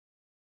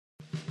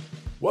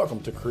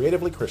Welcome to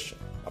Creatively Christian,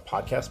 a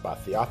podcast by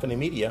Theophany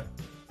Media,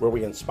 where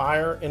we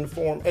inspire,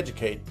 inform,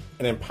 educate,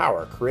 and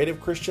empower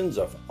creative Christians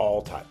of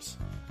all types.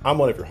 I'm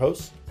one of your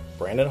hosts,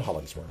 Brandon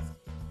Hollingsworth.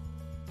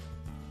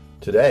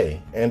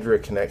 Today, Andrea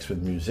connects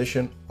with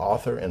musician,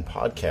 author, and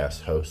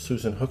podcast host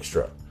Susan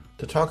Hoekstra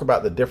to talk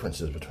about the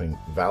differences between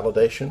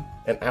validation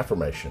and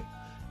affirmation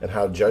and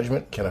how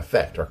judgment can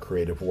affect our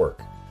creative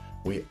work.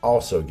 We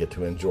also get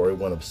to enjoy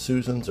one of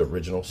Susan's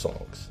original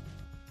songs.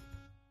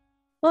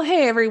 Well,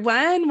 hey,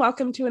 everyone.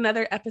 Welcome to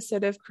another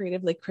episode of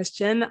Creatively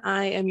Christian.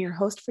 I am your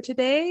host for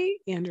today,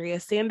 Andrea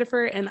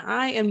Sandifer, and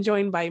I am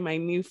joined by my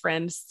new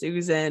friend,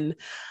 Susan.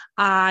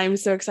 I'm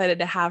so excited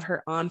to have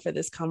her on for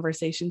this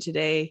conversation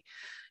today.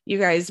 You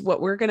guys,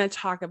 what we're going to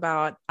talk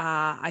about,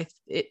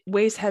 it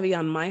weighs heavy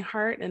on my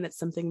heart, and it's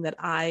something that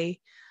I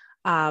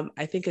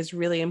think is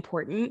really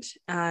important.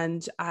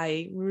 And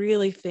I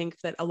really think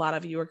that a lot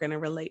of you are going to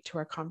relate to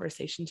our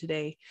conversation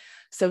today.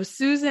 So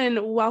Susan,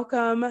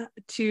 welcome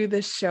to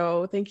the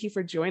show. Thank you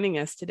for joining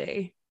us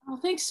today. Well,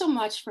 thanks so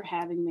much for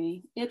having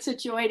me. It's a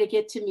joy to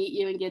get to meet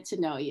you and get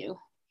to know you.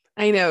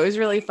 I know, it was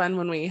really fun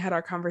when we had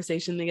our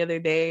conversation the other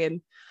day,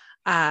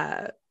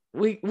 and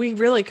we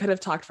really could have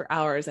talked for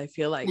hours, I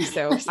feel like.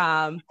 So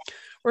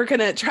we're going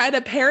to try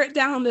to pare it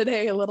down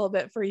today a little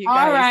bit for you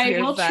guys. All right,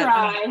 here, we'll but,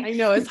 try. I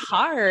know it's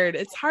hard.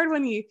 It's hard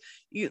when you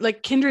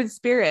like kindred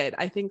spirit.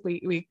 I think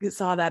we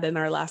saw that in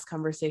our last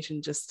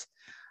conversation. Just,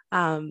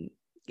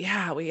 we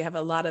have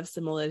a lot of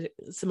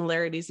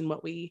similarities in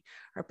what we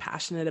are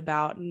passionate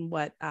about and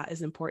what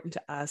is important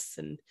to us.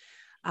 And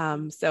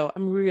so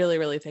I'm really,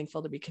 really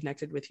thankful to be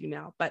connected with you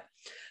now. But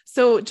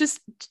so just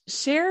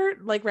share,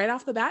 like right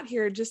off the bat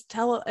here, just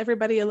tell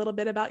everybody a little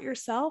bit about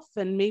yourself,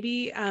 and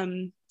maybe,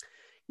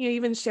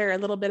 even share a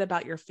little bit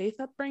about your faith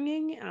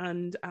upbringing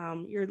and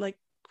your like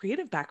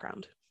creative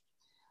background.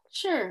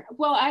 Sure.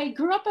 Well, I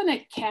grew up in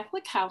a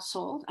Catholic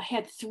household. I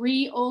had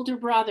 3 older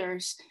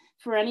brothers.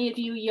 For any of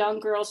you young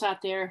girls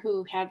out there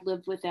who have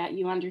lived with that,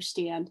 you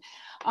understand.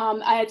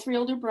 I had 3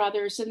 older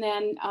brothers, and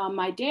then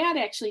my dad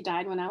actually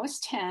died when I was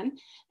 10.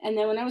 And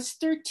then when I was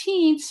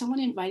 13, someone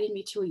invited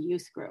me to a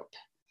youth group.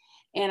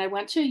 And I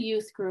went to a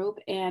youth group,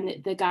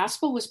 and the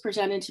gospel was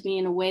presented to me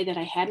in a way that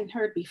I hadn't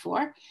heard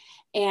before.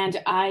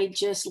 And I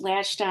just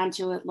latched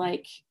onto it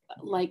like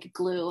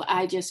glue.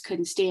 I just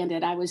couldn't stand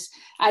it. I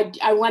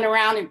went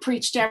around and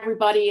preached to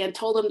everybody and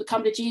told them to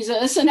come to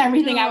Jesus and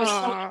everything. I was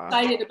so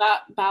excited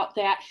about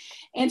that.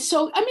 And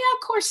so, of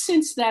course,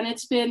 since then,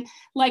 it's been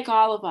like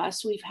all of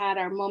us. We've had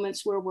our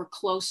moments where we're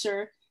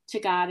closer to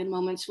God and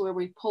moments where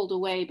we pulled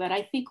away. But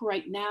I think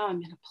right now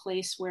I'm in a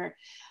place where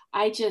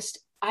I just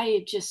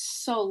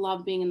so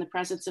love being in the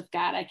presence of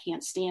God. I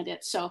can't stand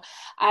it. So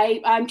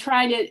I'm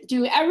trying to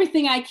do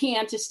everything I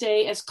can to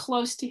stay as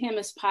close to him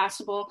as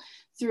possible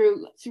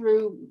through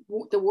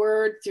the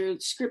word, through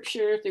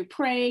scripture, through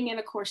praying, and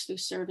of course, through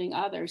serving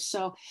others.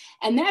 So,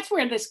 and that's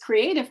where this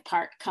creative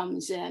part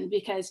comes in,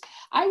 because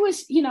I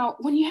was,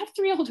 when you have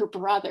 3 older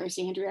brothers,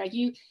 Andrea,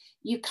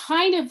 you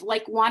kind of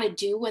like want to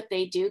do what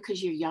they do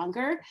because you're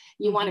younger.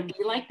 You want to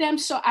be like them.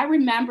 So I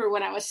remember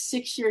when I was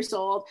 6 years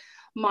old,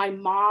 my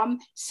mom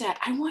said,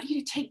 I want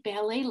you to take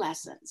ballet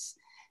lessons.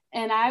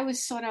 And I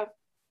was sort of,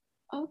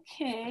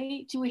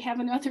 okay, do we have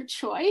another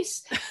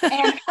choice?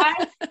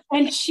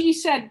 And she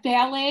said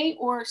ballet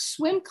or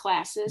swim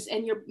classes.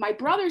 And my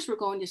brothers were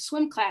going to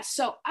swim class.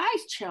 So I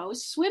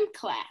chose swim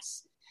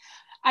class.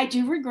 I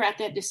do regret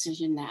that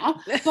decision now,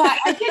 but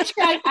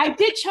I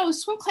did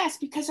chose swim class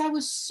because I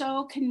was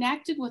so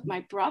connected with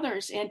my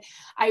brothers, and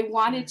I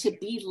wanted to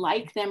be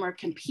like them or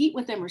compete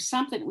with them or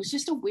something. It was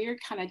just a weird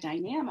kind of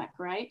dynamic,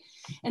 right?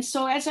 And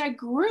so as I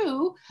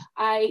grew,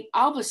 I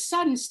all of a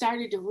sudden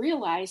started to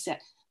realize that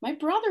my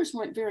brothers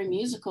weren't very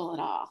musical at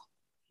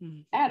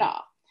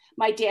all.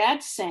 My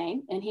dad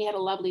sang, and he had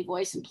a lovely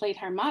voice and played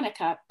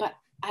harmonica, but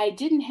I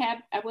didn't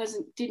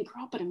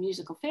grow up in a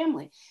musical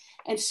family.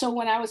 And so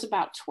when I was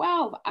about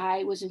 12,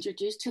 I was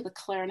introduced to the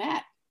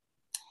clarinet.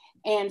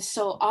 And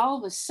so all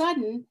of a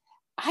sudden,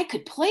 I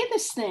could play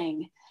this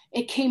thing.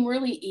 It came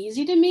really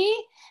easy to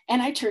me, and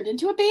I turned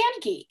into a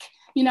band geek.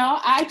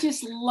 I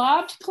just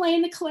loved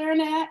playing the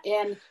clarinet,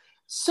 and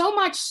so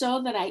much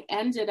so that I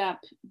ended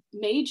up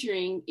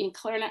majoring in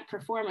clarinet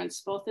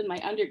performance, both in my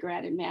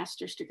undergrad and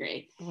master's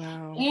degree.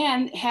 Wow.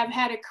 And have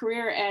had a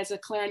career as a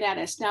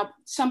clarinetist. Now,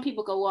 some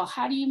people go, well,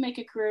 how do you make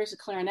a career as a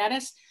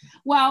clarinetist?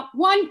 Well,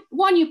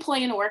 one, you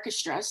play in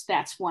orchestras.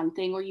 That's one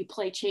thing, or you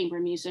play chamber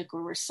music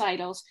or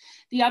recitals.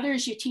 The other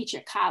is you teach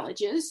at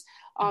colleges.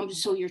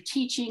 So you're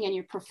teaching and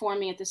you're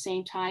performing at the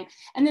same time.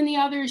 And then the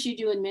other is you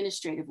do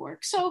administrative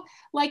work. So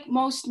like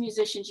most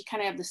musicians, you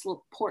kind of have this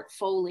little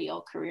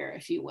portfolio career,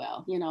 if you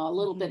will, a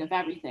little bit of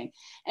everything.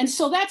 And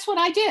so that's what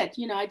I did.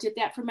 I did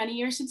that for many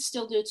years and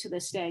still do to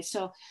this day.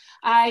 So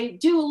I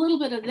do a little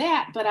bit of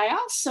that. But I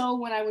also,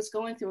 when I was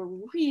going through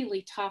a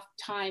really tough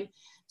time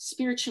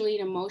spiritually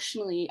and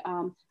emotionally,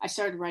 I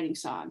started writing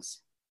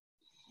songs.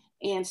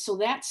 And so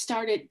that's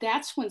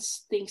when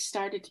things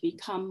started to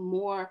become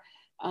more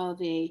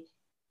of a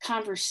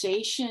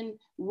conversation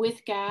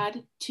with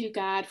God, to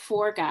God,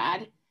 for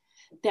God,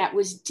 that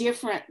was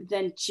different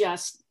than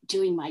just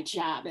doing my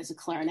job as a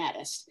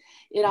clarinetist.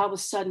 It all of a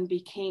sudden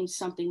became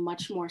something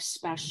much more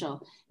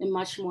special and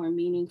much more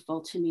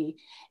meaningful to me.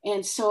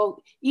 And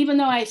so even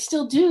though I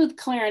still do the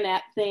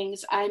clarinet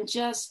things, I'm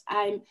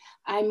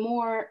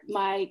more,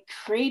 my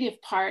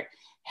creative part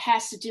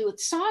has to do with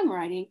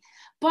songwriting.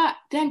 But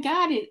then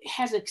God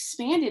has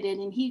expanded it,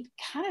 and he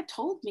kind of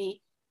told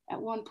me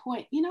at one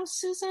point,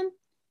 Susan,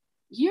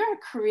 you're a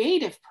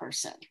creative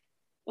person.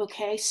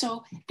 Okay,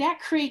 so that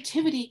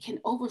creativity can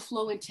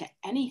overflow into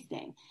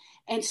anything.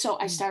 And so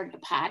I started a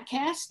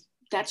podcast.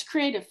 That's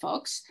creative,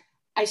 folks.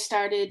 I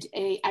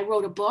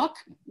wrote a book.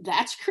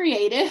 That's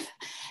creative.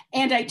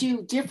 And I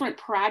do different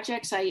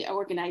projects. I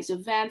organize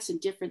events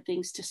and different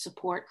things to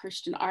support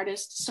Christian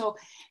artists. So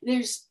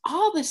there's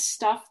all this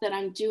stuff that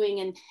I'm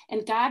doing.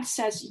 And God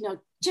says,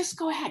 just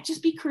go ahead,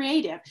 just be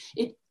creative.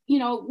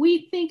 When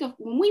we think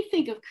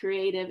of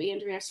creative,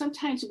 Andrea,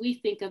 sometimes we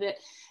think of it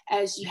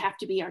as you have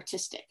to be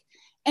artistic.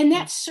 And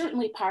that's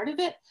certainly part of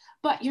it,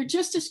 but you're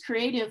just as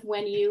creative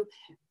when you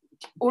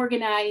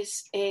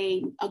organize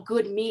a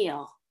good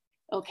meal,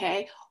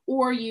 okay?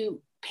 Or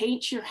you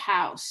paint your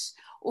house,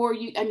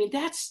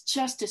 that's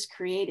just as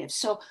creative.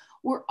 So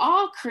we're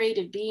all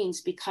creative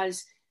beings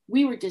because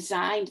we were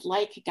designed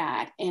like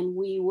God and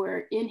we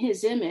were in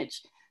his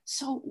image.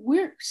 So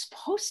we're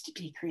supposed to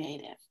be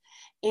creative.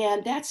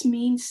 And that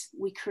means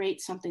we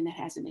create something that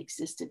hasn't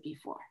existed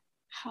before.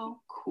 How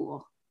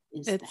cool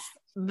is that? It's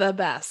the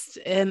best.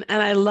 And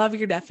I love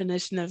your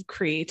definition of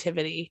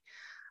creativity.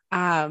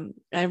 I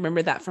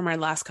remember that from our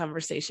last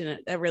conversation.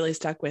 It really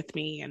stuck with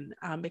me.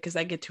 And because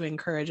I get to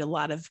encourage a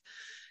lot of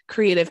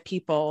creative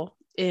people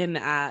in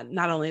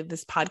not only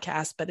this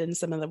podcast, but in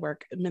some of the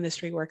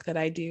ministry work that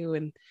I do.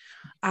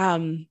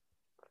 And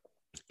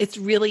it's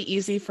really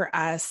easy for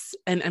us.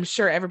 And I'm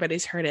sure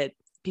everybody's heard it.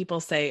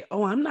 People say,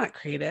 oh, I'm not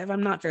creative.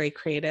 I'm not very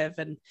creative.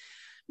 And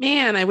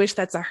man, I wish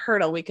that's a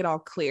hurdle we could all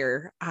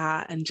clear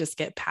and just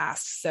get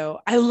past.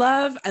 So I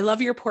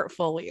love your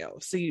portfolio.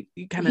 So you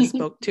kind of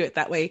spoke to it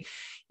that way.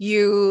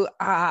 You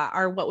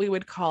are what we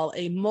would call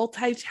a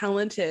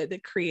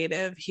multi-talented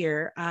creative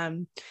here.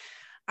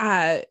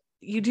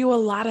 You do a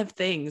lot of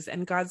things,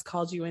 and God's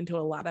called you into a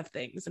lot of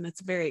things, and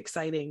it's very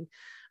exciting.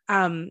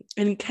 And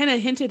kind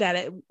of hinted at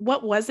it.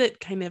 What was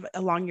it kind of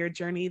along your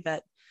journey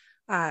that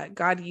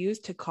God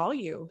used to call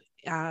you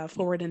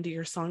forward into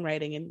your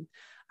songwriting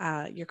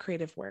and your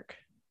creative work?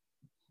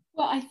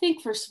 Well, I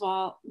think, first of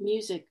all,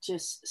 music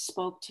just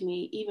spoke to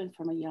me even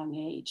from a young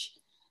age.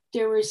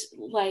 There was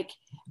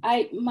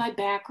my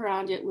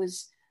background, it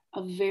was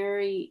a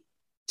very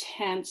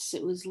tense,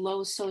 it was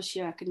low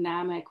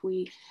socioeconomic.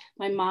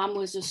 My mom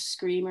was a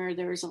screamer.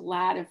 There was a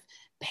lot of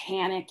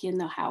panic in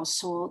the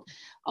household,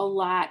 a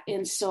lot.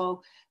 And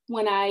so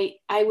when I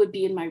would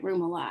be in my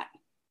room a lot.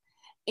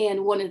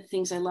 And one of the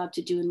things I love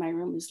to do in my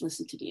room is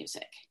listen to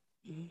music.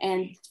 Mm-hmm.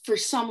 And for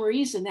some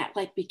reason that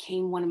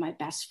became one of my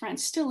best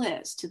friends, still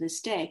is to this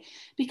day,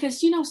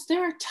 because,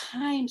 there are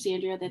times,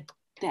 Andrea,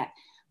 that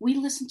we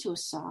listen to a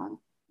song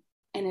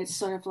and it's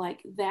sort of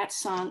like that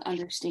song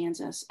understands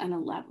us on a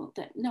level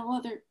that no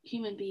other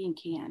human being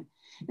can.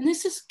 And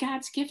this is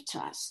God's gift to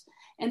us.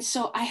 And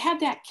so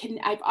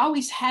I've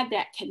always had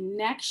that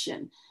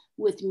connection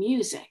with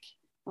music.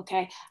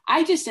 Okay.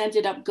 I just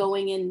ended up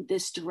going in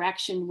this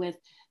direction with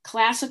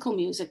classical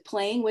music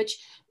playing, which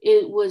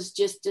it was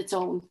just its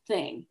own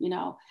thing,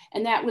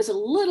 and that was a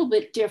little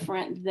bit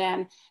different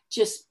than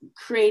just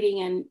creating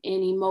and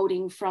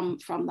emoting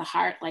from the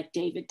heart like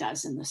David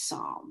does in the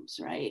Psalms,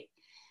 right?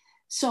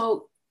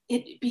 So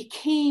it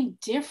became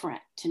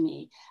different to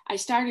me. I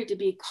started to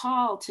be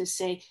called to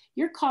say,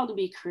 you're called to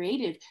be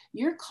creative.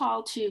 You're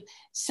called to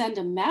send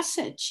a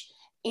message.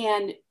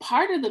 And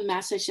part of the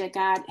message that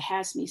God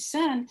has me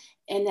send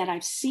and that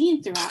I've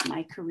seen throughout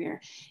my career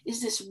is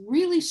this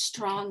really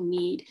strong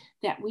need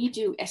that we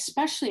do,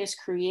 especially as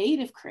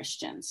creative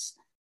Christians,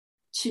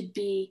 to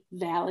be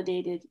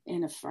validated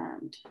and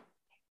affirmed.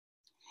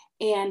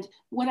 And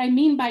what I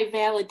mean by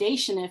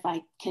validation, if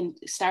I can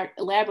start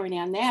elaborating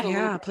on that.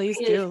 Yeah, please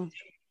do.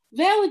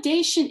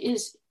 Validation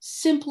is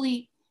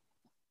simply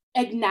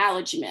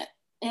acknowledgement.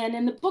 And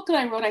in the book that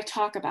I wrote, I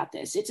talk about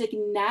this. It's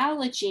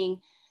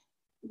acknowledging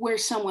where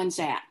someone's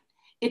at.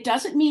 It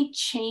doesn't mean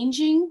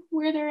changing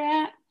where they're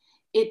at.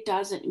 It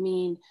doesn't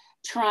mean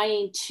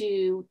trying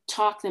to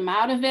talk them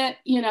out of it,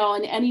 in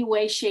any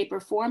way, shape, or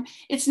form.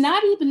 It's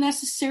not even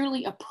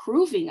necessarily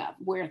approving of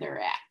where they're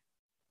at.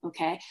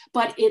 Okay.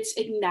 But it's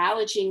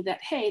acknowledging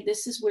that, hey,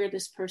 this is where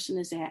this person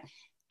is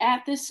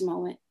at this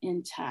moment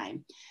in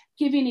time.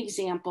 Give you an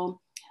example.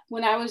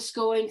 When I was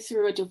going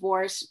through a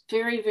divorce,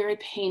 very, very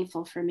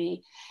painful for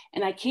me.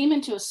 And I came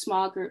into a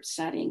small group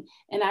setting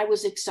and I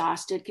was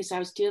exhausted because I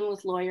was dealing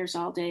with lawyers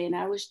all day and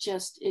I was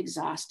just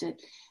exhausted.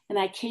 And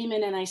I came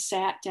in and I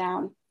sat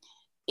down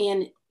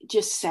and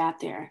just sat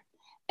there.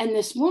 And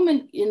this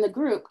woman in the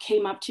group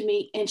came up to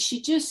me and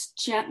she just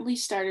gently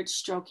started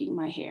stroking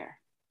my hair.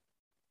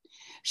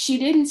 She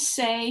didn't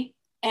say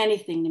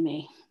anything to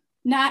me.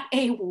 Not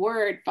a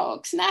word,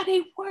 folks, not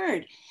a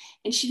word.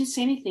 And she didn't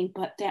say anything,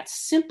 but that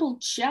simple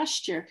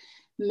gesture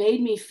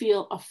made me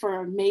feel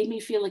affirmed, made me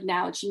feel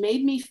acknowledged,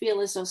 made me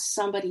feel as though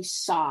somebody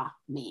saw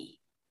me,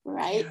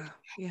 right?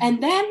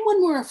 And then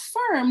when we're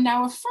affirmed,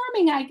 now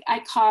affirming I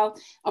call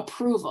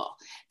approval.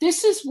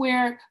 This is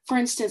where, for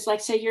instance,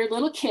 like say you're a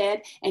little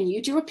kid and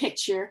you drew a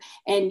picture,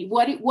 and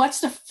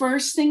what's the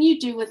first thing you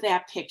do with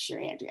that picture,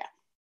 Andrea?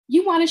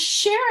 You want to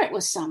share it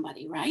with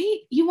somebody, right?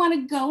 You want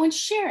to go and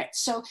share it.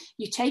 So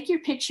you take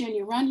your picture and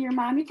you run to your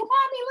mom. You go,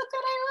 Mommy, look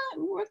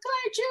what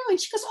I drew. And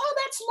she goes, oh,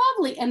 that's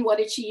lovely. And what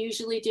did she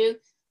usually do?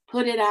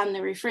 Put it on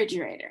the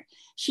refrigerator.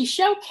 She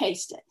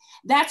showcased it.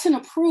 That's an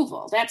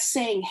approval. That's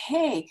saying,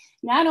 hey,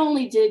 not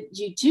only did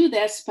you do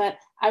this, but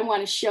I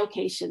want to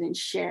showcase it and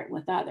share it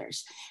with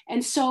others.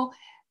 And so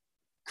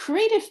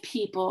creative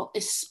people,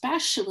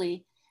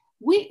 especially,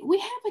 we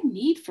have a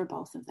need for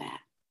both of that.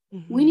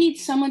 Mm-hmm. We need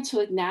someone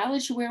to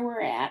acknowledge where we're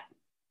at,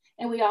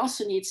 and we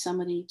also need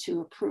somebody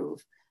to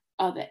approve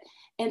of it.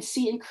 And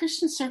see, in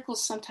Christian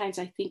circles, sometimes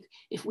I think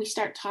if we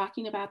start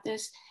talking about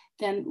this,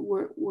 then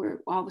we're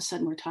all of a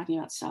sudden we're talking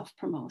about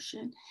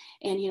self-promotion.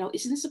 And,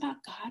 isn't this about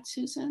God,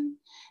 Susan?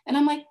 And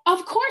I'm like,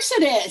 of course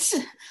it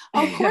is.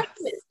 Of course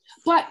it is.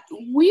 But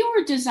we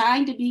were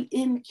designed to be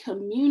in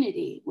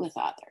community with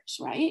others,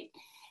 right?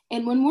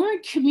 And when we're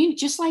in community,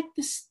 just like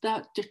this,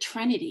 the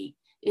Trinity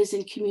is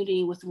in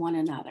community with one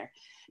another,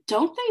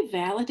 don't they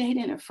validate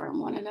and affirm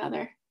one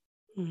another?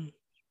 Mm.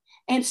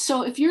 And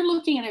so if you're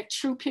looking at a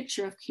true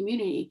picture of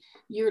community,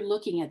 you're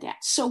looking at that.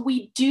 So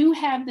we do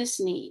have this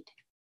need.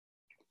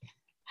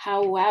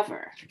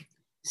 However,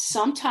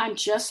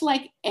 sometimes, just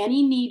like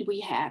any need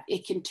we have,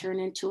 it can turn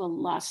into a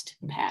lust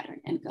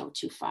pattern and go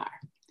too far.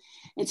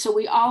 And so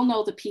we all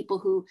know the people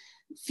who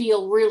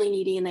feel really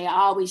needy and they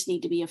always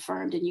need to be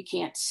affirmed, and you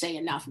can't say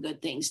enough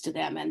good things to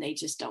them and they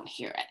just don't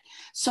hear it.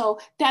 So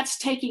that's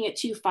taking it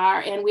too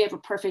far. And we have a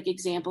perfect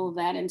example of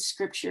that in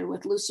scripture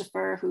with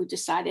Lucifer, who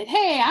decided,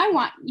 hey, I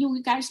want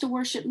you guys to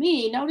worship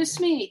me. Notice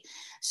me.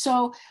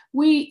 So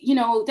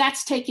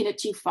that's taking it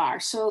too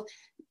far. So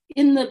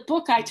in the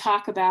book, I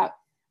talk about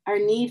our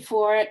need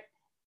for it,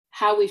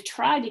 how we've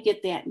tried to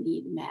get that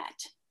need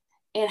met,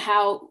 and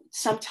how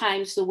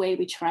sometimes the way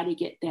we try to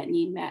get that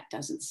need met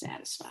doesn't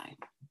satisfy.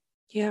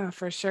 Yeah,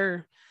 for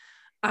sure.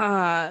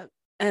 And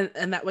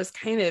that was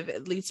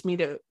it leads me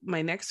to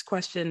my next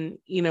question,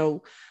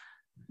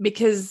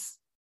 because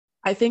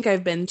I think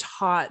I've been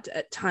taught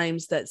at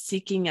times that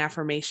seeking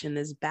affirmation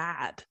is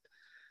bad.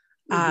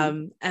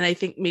 Mm-hmm. And I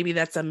think maybe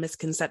that's a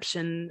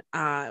misconception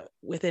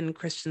within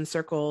Christian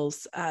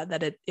circles,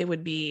 that it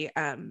would be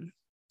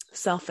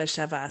selfish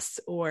of us,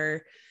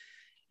 or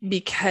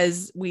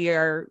because we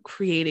are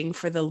creating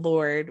for the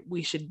Lord,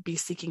 we should be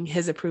seeking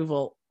his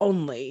approval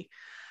only.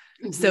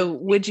 Mm-hmm. So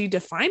would you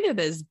define it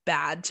as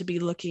bad to be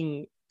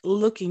looking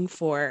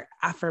for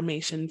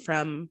affirmation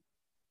from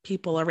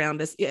people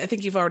around us? I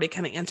think you've already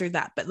kind of answered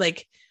that, but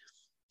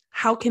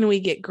how can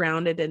we get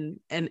grounded and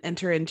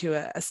enter into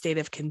a state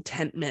of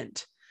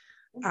contentment?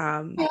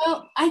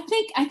 Well, I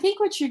think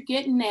what you're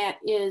getting at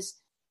is,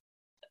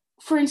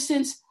 for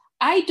instance,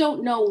 I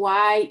don't know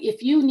why,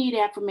 if you need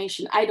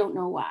affirmation, I don't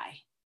know why.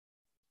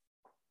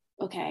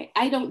 Okay.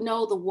 I don't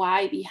know the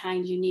why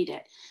behind you need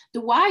it.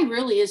 The why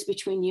really is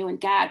between you and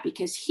God,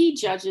 because he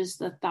judges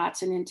the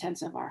thoughts and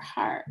intents of our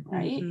heart,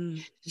 right? Mm-hmm.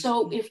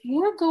 So if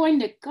we're going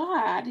to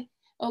God,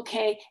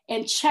 okay,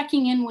 and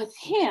checking in with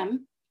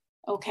him,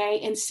 okay,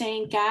 and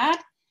saying, God,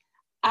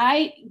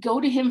 I go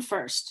to him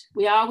first.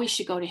 We always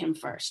should go to him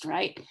first,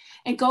 right?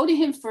 And go to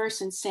him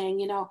first and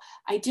saying,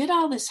 I did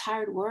all this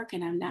hard work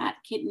and I'm not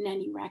getting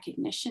any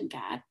recognition,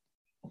 God.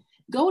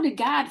 Go to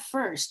God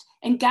first,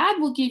 and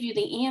God will give you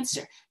the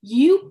answer.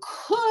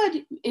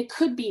 It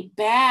could be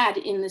bad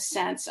in the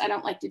sense, I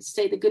don't like to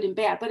say the good and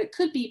bad, but it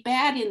could be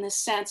bad in the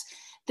sense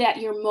that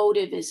your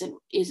motive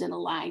isn't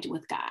aligned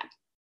with God.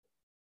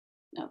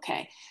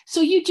 Okay. So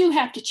you do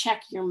have to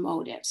check your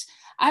motives.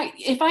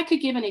 If I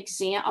could give an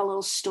example, a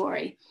little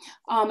story.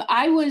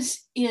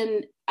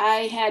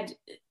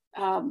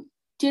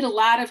 Did a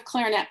lot of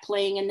clarinet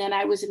playing, and then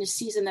I was in a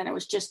season that I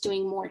was just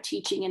doing more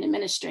teaching and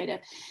administrative.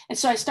 And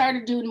so I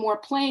started doing more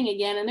playing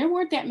again, and there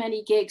weren't that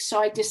many gigs.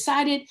 So I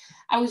decided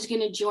I was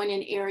going to join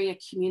an area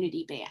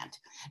community band.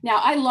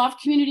 Now, I love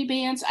community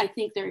bands. I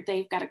think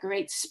they've got a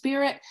great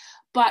spirit.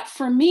 But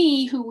for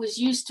me, who was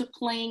used to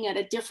playing at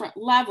a different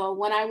level,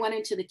 when I went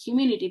into the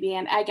community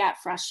band, I got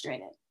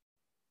frustrated.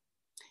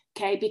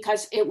 Okay,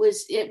 because it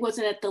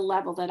wasn't at the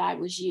level that I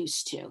was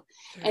used to. Sure.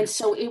 And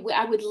so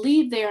I would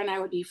leave there and I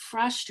would be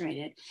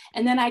frustrated.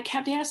 And then I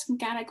kept asking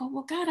God, I go,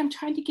 well, God, I'm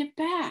trying to give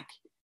back.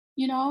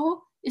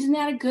 Isn't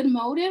that a good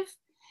motive?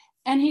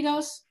 And he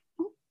goes,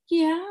 oh,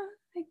 yeah,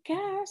 I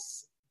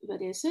guess.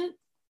 But is it?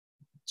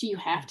 Do you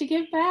have to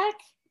give back?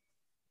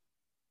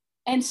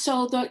 And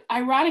so the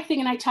ironic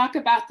thing, and I talk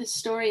about this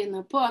story in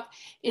the book,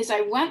 is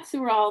I went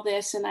through all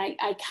this and I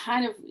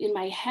kind of in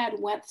my head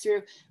went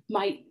through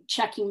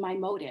checking my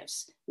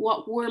motives.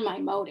 What were my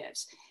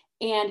motives?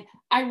 And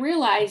I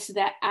realized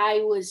that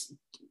I was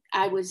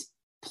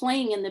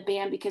playing in the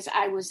band because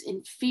I was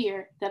in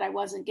fear that I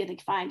wasn't going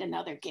to find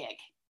another gig.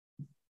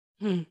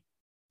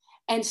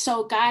 And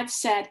so God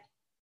said,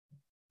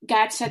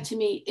 God said to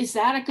me, is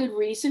that a good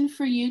reason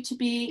for you to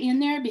be in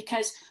there?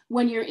 Because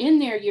when you're in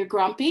there, you're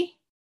grumpy.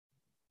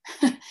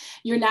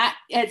 You're not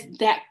as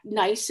that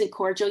nice and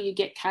cordial. You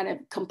get kind of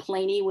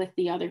complainy with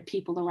the other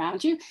people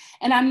around you.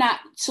 And I'm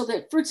not, so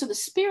the fruits of the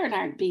Spirit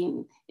aren't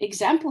being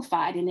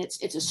exemplified. And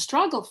it's a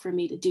struggle for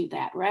me to do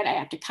that, right? I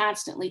have to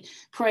constantly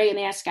pray and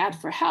ask God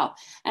for help.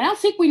 And I don't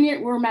think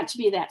we're meant to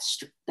be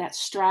that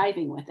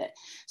striving with it.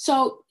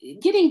 So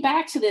getting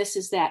back to this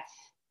is that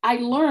I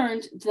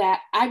learned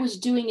that I was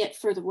doing it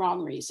for the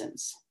wrong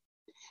reasons.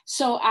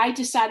 So I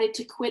decided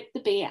to quit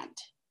the band.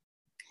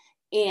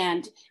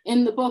 And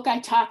in the book, I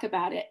talk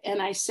about it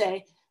and I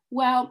say,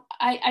 well,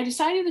 I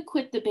decided to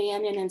quit the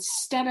band, and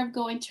instead of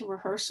going to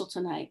rehearsal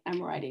tonight,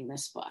 I'm writing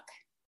this book.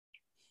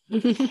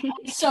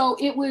 So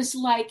it was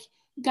like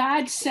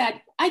God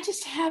said, I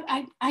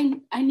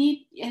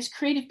need, as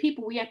creative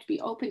people, we have to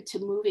be open to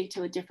moving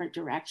to a different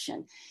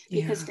direction,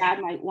 because God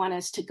might want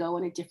us to go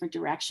in a different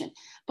direction.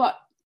 But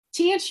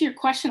to answer your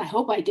question, I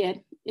hope I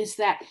did, is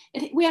that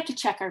we have to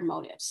check our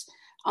motives.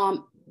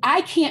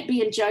 I can't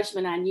be in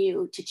judgment on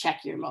you to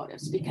check your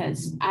motives,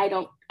 because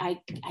I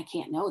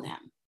can't know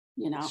them,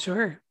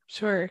 Sure.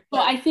 So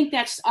I think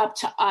that's up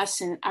to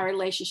us and our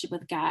relationship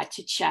with God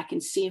to check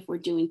and see if we're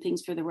doing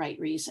things for the right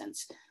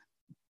reasons.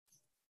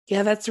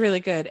 Yeah, that's really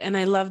good. And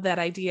I love that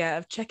idea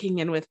of checking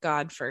in with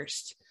God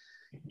first,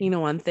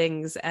 on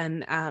things,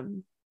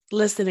 and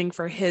listening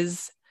for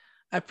his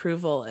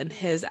approval and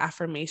his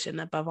affirmation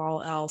above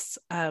all else.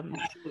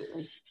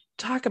 Absolutely.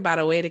 Talk about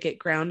a way to get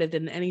grounded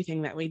in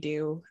anything that we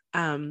do.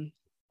 And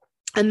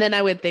then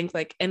I would think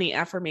like any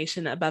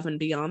affirmation above and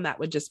beyond that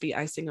would just be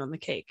icing on the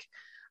cake,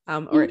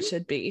 or it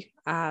should be,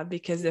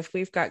 because if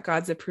we've got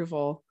God's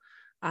approval,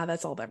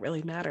 that's all that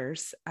really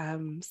matters.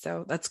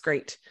 So that's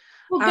great.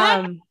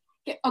 Well,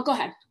 go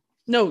ahead.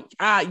 No,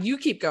 you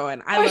keep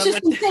going. I was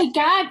just going to say,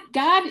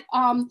 God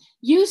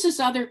uses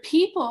other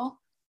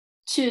people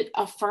to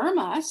affirm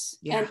us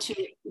and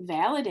to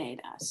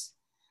validate us.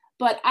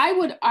 But I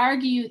would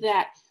argue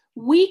that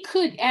we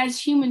could, as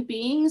human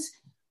beings,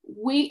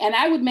 and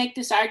I would make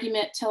this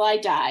argument till I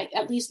die,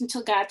 at least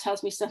until God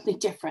tells me something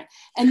different.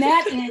 And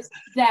that is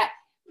that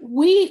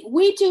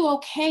we do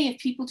okay if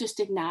people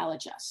just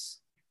acknowledge us.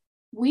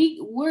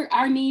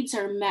 Our needs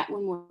are met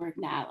when we're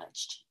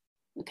acknowledged.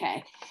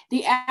 Okay.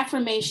 The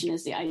affirmation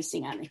is the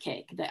icing on the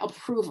cake. The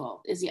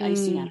approval is the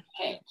icing on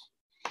the cake.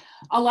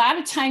 A lot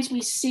of times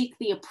we seek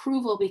the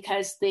approval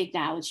because the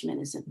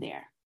acknowledgement isn't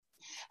there.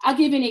 I'll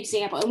give you an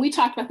example. And we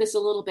talked about this a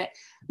little bit,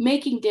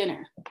 making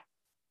dinner.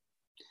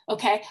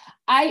 Okay.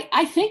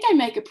 I think I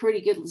make a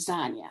pretty good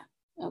lasagna.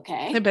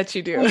 Okay. I bet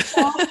you do.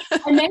 So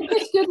I make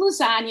this good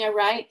lasagna,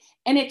 right?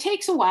 And it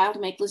takes a while to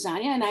make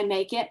lasagna, and I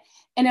make it.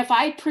 And if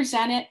I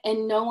present it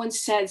and no one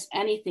says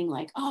anything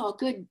like, oh,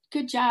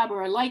 good job,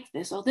 or I like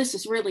this, oh, this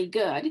is really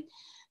good.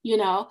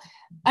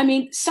 I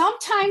mean,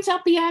 sometimes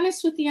I'll be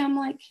honest with you, I'm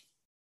like,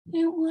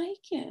 I don't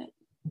like it.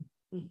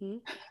 Mm-hmm.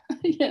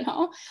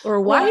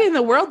 Or why in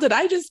the world did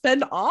I just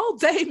spend all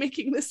day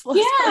making this lasagna?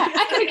 Yeah,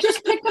 I could have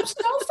just picked up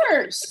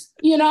Stouffer's,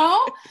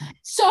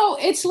 So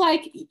it's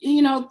like,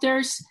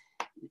 there's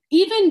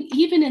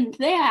even in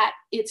that,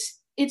 it's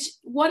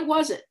what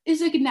was it?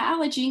 Is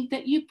acknowledging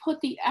that you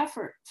put the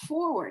effort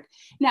forward.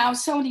 Now,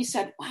 somebody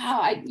said,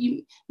 wow,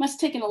 you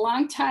must have taken a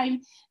long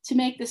time to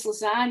make this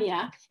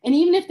lasagna. And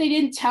even if they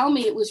didn't tell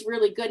me it was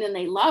really good and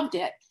they loved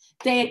it,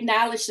 they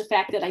acknowledged the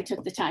fact that I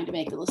took the time to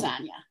make the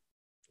lasagna.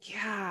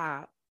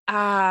 Yeah.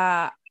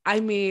 I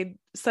made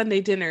Sunday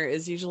dinner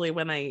is usually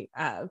when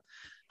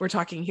we're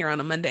talking here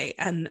on a Monday,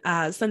 and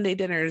Sunday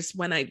dinner is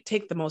when I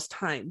take the most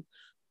time.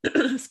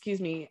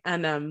 Excuse me.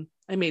 And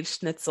I made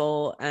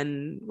schnitzel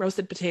and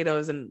roasted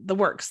potatoes and the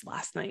works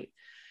last night.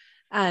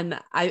 And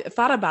I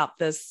thought about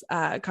this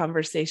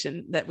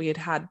conversation that we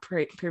had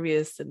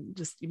previous, and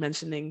just you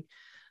mentioning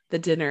the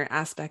dinner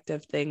aspect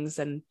of things.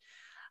 And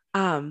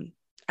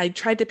I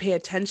tried to pay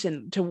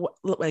attention to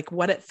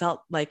what it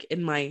felt like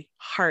in my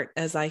heart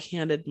as I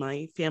handed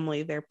my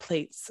family their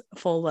plates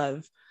full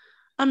of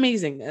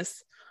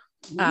amazingness,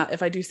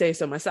 if I do say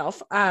so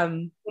myself.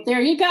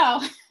 There you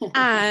go.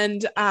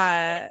 and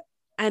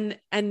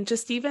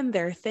just even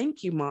their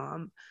thank you,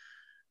 Mom,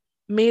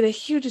 made a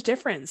huge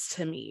difference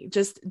to me.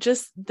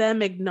 Just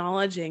them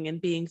acknowledging and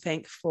being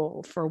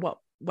thankful for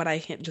what I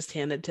just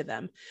handed to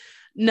them.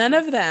 None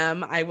of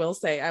them, I will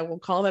say, I will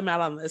call them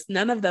out on this.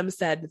 None of them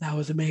said that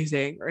was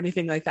amazing or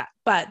anything like that.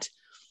 But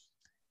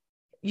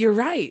you're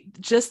right.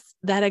 Just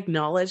that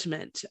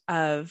acknowledgement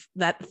of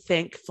that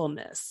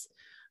thankfulness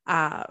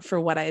for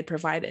what I had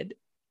provided.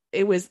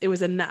 It was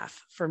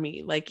enough for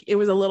me. Like, it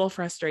was a little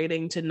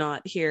frustrating to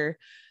not hear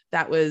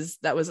that was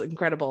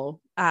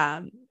incredible.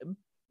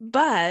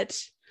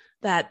 But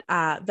that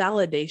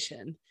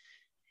validation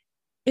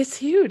is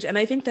huge. And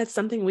I think that's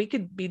something we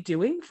could be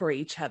doing for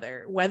each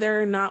other, whether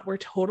or not we're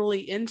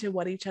totally into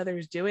what each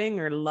other's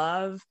doing or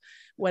love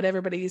what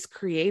everybody's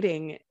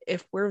creating.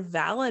 If we're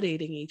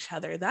validating each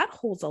other, that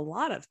holds a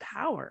lot of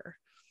power.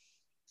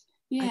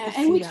 Yeah.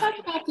 And we talked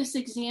about this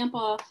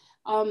example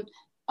of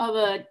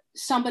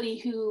somebody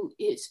who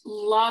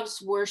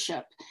loves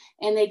worship,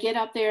 and they get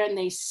up there and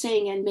they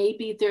sing, and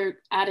maybe they're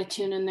out of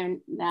tune and they're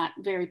not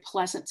very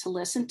pleasant to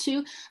listen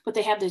to, but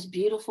they have this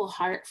beautiful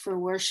heart for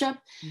worship.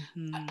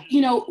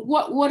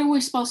 What are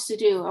we supposed to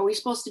do? Are we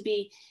supposed to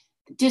be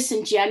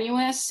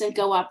disingenuous and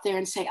go up there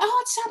and say,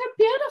 oh, it sounded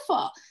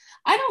beautiful?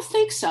 I don't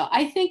think so.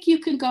 I think you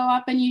can go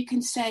up and you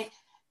can say,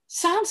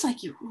 sounds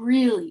like you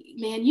really,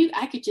 man,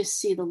 I could just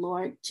see the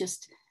Lord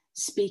just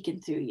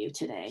speaking through you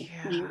today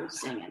when you were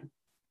singing.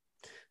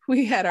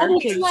 We had our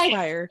kids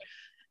choir.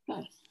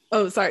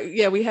 Oh, sorry.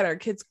 Yeah, we had our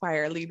kids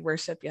choir lead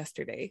worship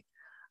yesterday.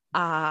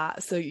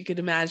 So you could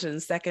imagine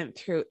 2nd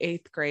through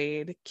 8th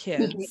grade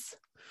kids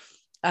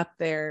up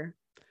there.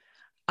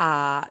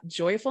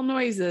 Joyful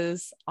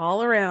noises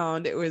all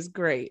around. It was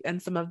great.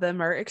 And some of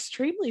them are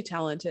extremely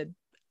talented.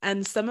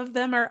 And some of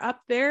them are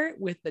up there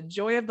with the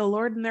joy of the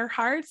Lord in their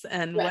hearts.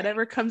 And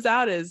whatever comes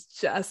out is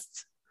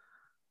just,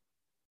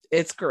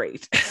 it's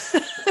great. So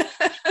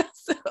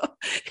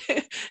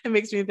it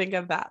makes me think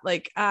of that.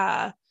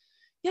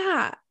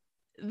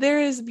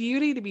 There is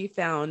beauty to be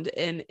found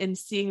in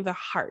seeing the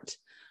heart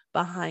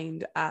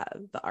behind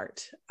the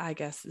art, I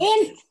guess.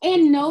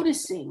 And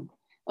noticing.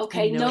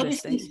 Okay.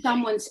 Noticing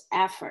someone's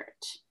effort.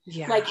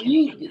 Yeah. Like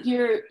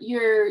your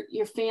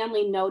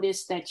family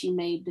noticed that you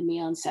made the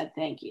meal and said,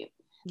 thank you.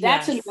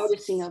 That's a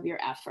noticing of your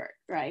effort.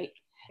 Right.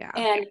 Yeah.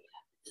 And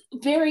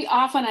very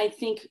often I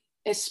think,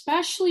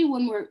 especially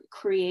when we're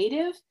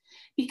creative,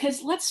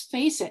 because let's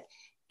face it,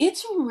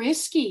 it's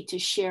risky to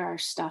share our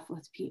stuff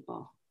with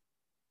people.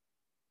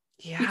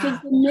 Yeah.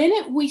 Because the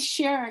minute we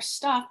share our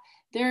stuff,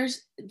 there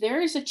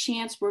is a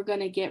chance we're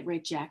going to get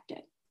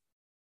rejected.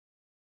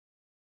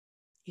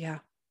 Yeah.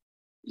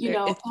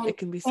 It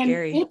can be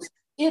scary.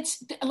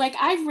 It's like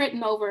I've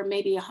written over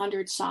maybe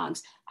 100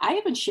 songs. I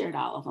haven't shared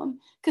all of them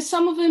because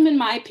some of them, in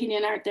my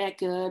opinion, aren't that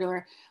good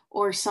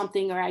or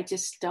something, or I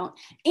just don't.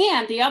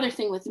 And the other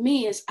thing with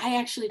me is I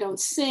actually don't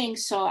sing,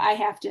 so I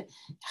have to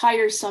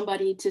hire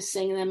somebody to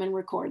sing them and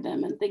record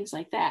them and things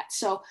like that.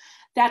 So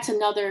that's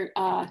another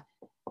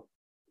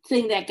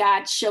thing that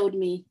God showed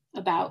me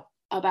about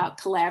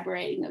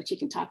collaborating, which you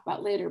can talk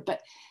about later.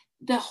 But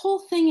the whole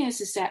thing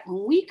is that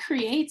when we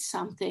create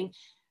something,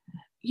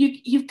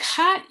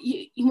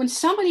 when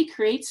somebody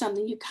creates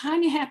something, you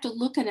kind of have to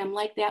look at them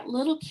like that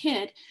little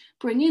kid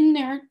bringing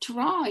their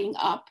drawing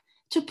up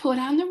to put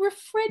on the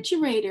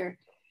refrigerator.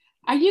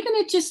 Are you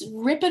going to just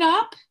rip it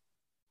up?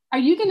 Are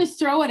you going to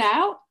throw it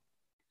out?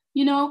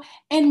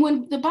 And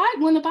when the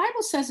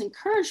Bible says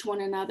encourage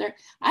one another,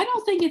 I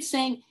don't think it's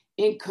saying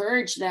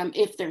encourage them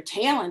if they're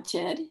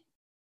talented.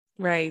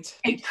 Right.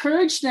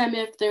 Encourage them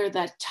if they're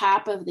the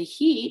top of the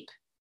heap.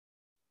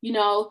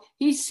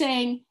 He's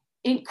saying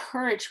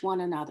encourage one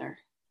another.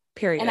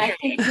 Period. And I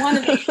think one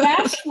of the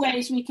best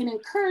ways we can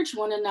encourage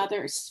one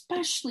another,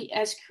 especially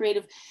as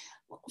creative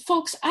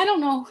folks, I don't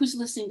know who's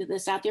listening to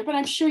this out there, but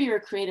I'm sure you're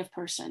a creative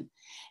person.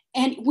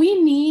 And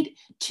we need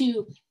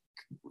to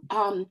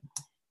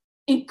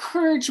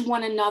encourage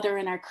one another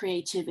in our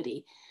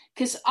creativity.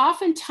 Because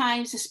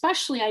oftentimes,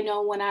 especially I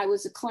know when I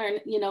was in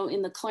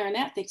the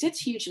clarinet things,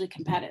 it's hugely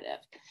competitive.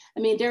 I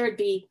mean, there would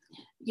be,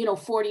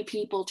 40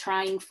 people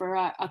trying for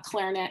a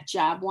clarinet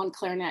job, one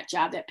clarinet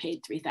job that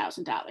paid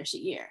 $3,000 a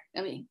year.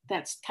 I mean,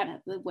 that's kind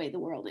of the way the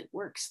world it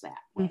works that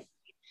way.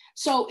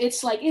 So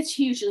it's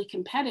hugely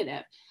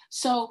competitive.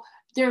 So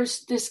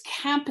there's this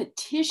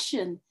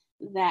competition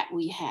that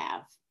we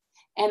have.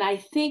 And I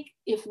think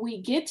if we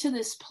get to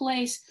this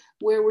place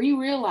where we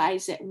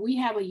realize that we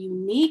have a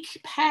unique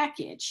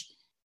package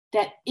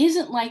that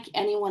isn't like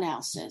anyone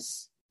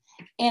else's,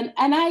 and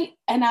I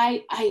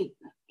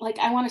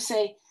want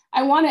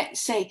to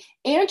say,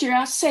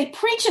 Andrea, say,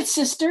 preach it,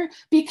 sister,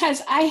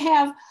 because I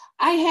have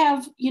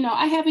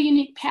a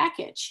unique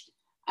package.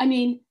 I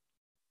mean,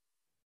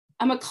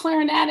 I'm a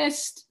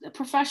clarinetist, a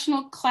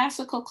professional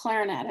classical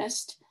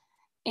clarinetist,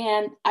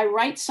 and I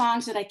write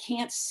songs that I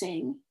can't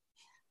sing.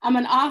 I'm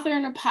an author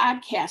and a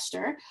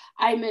podcaster.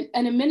 I'm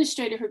an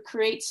administrator who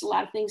creates a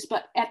lot of things.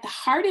 But at the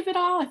heart of it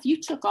all, if you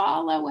took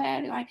all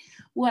away,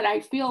 what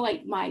I feel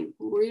like my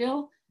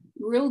real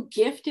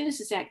gift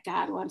is that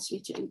God wants me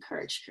to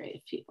encourage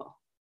creative people.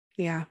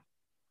 Yeah.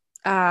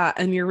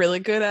 And you're really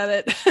good at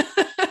it.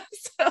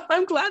 So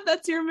I'm glad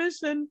that's your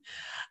mission.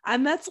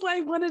 And that's why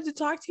I wanted to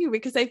talk to you,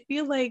 because I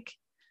feel like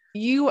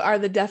you are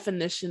the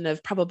definition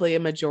of probably a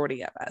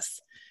majority of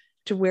us,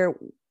 to where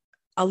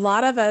a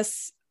lot of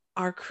us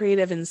are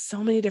creative in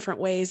so many different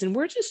ways. And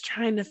we're just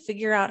trying to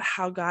figure out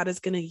how God is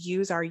going to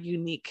use our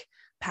unique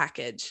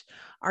package,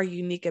 our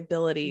unique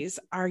abilities,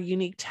 our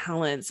unique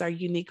talents, our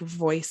unique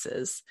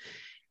voices.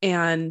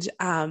 And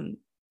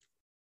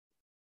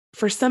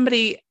for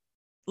somebody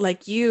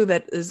like you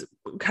that is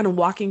kind of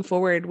walking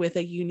forward with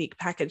a unique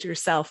package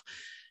yourself,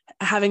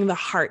 having the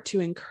heart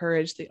to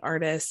encourage the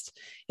artist,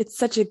 it's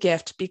such a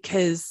gift,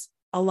 because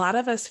a lot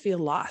of us feel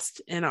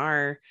lost in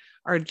our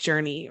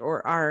journey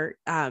or our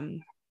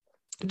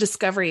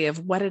discovery of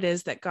what it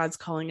is that God's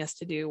calling us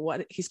to do,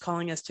 what he's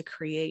calling us to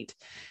create,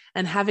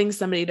 and having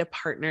somebody to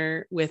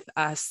partner with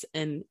us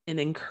in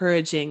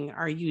encouraging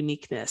our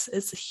uniqueness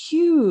is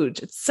huge.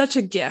 It's such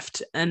a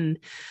gift. And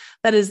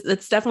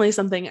that's definitely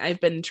something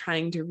I've been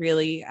trying to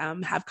really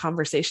have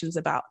conversations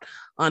about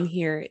on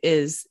here,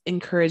 is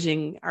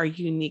encouraging our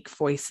unique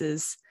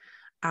voices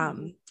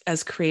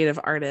as creative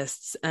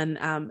artists.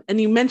 And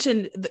you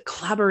mentioned the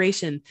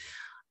collaboration.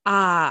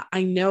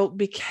 I know,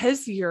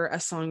 because you're a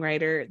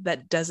songwriter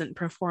that doesn't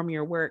perform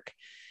your work,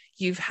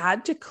 you've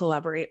had to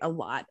collaborate a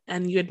lot.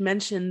 And you had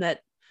mentioned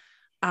that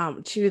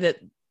too, that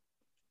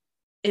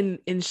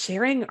in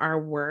sharing our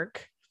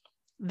work,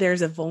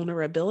 there's a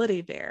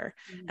vulnerability there.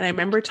 Mm-hmm. And I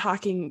remember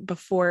talking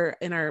before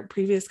in our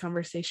previous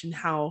conversation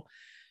how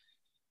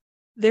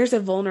there's a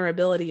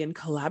vulnerability in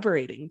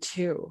collaborating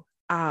too.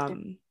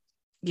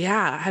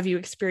 Yeah. Have you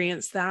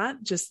experienced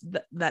that? Just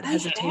that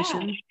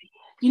hesitation? Have.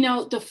 You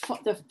know,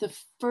 the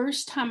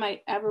first time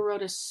I ever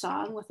wrote a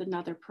song with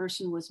another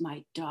person was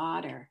my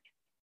daughter.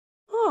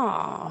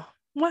 Oh,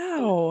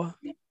 wow.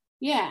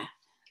 Yeah.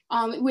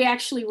 We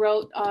actually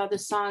wrote the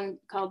song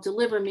called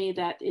Deliver Me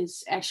that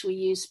is actually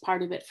used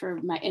part of it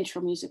for my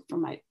intro music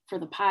for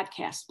the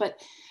podcast. But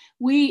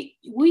we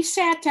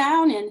sat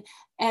down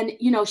and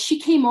you know, she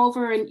came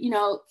over and, you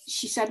know,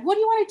 she said, "What do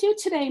you want to do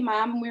today,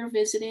 Mom?" And we were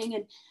visiting,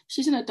 and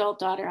she's an adult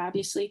daughter,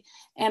 obviously.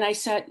 And I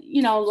said,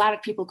 you know, a lot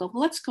of people go,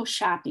 "Well, let's go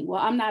shopping." Well,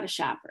 I'm not a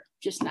shopper,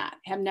 just not,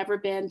 have never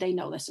been. They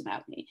know this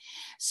about me.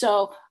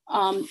 So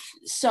I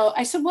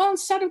said, well,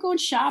 instead of going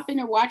shopping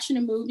or watching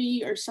a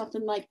movie or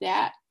something like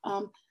that,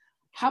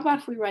 how about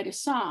if we write a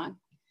song?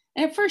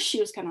 And at first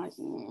she was kind of like,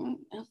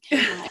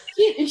 okay.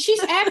 And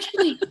she's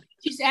actually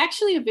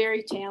a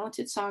very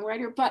talented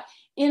songwriter, but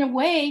in a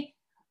way,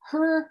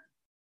 her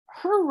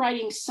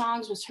writing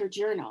songs was her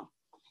journal,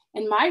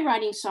 and my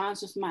writing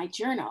songs was my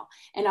journal.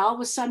 And all of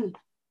a sudden,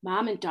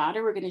 mom and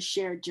daughter were going to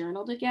share a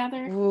journal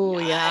together. Oh,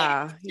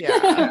 yeah.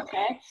 Yeah.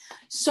 Okay.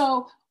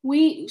 So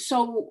I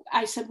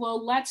said,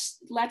 well,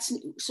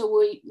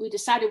 so we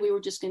decided we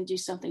were just going to do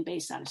something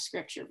based on a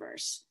scripture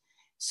verse,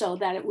 so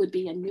that it would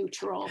be a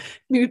neutral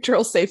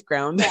safe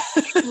ground. Yeah,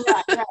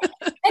 right.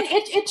 And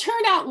it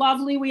turned out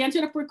lovely. We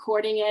ended up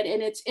recording it,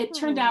 and it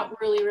turned out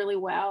really, really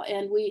well.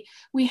 And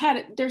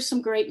there's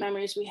some great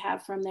memories we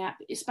have from that,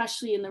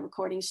 especially in the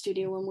recording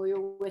studio when we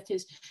were with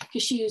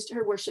because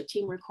her worship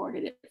team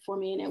recorded it for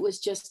me. And it was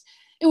just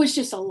a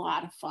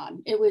lot of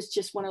fun. It was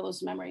just one of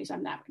those memories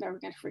I'm never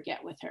going to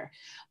forget with her.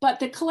 But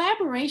the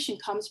collaboration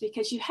comes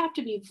because you have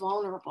to be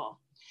vulnerable.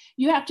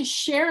 You have to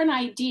share an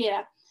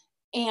idea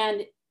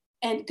and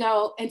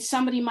go, and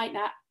somebody might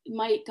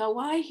go, well,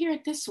 I hear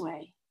it this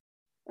way,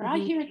 or I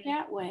hear it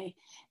that way.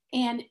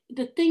 And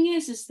the thing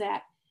is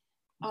that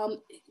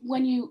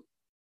when you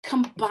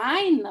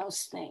combine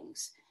those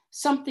things,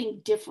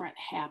 something different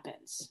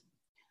happens.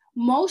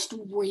 Most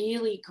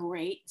really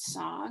great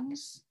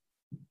songs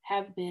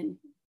have been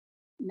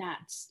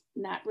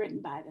not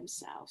written by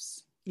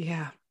themselves.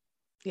 Yeah.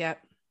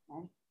 Yep.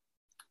 Okay.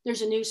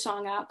 There's a new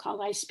song out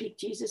called "I Speak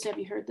Jesus." Have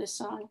you heard this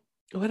song?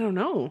 Oh, I don't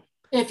know.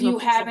 If you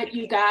haven't,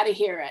 you got to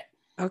hear it.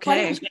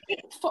 Okay.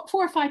 4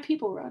 or 5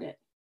 people wrote it.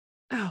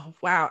 Oh,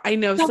 wow. I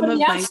know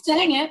Somebody else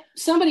sang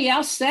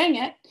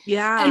it.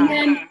 Yeah. And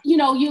then, you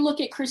know, you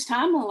look at Chris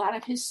Tomlin, a lot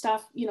of his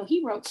stuff, you know,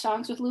 he wrote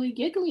songs with Louis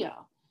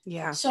Giglio.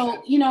 Yeah.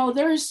 So, you know,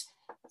 there's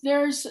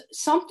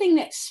something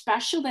that's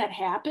special that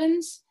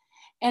happens.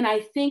 And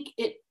I think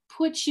it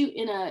puts you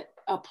in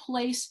a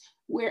place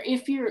where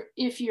if your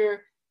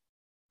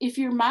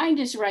mind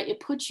is right, it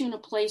puts you in a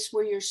place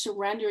where you're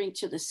surrendering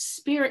to the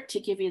Spirit to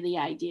give you the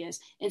ideas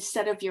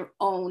instead of your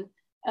own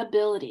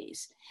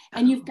abilities.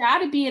 And you've got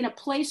to be in a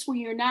place where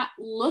you're not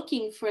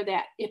looking for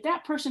that. If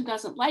that person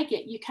doesn't like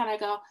it, you kind of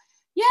go,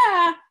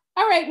 yeah,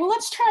 all right, well,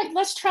 let's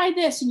try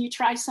this. And you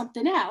try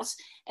something else.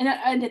 And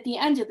at the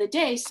end of the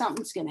day,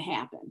 something's going to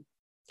happen.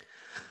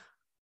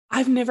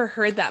 I've never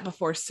heard that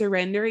before.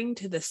 Surrendering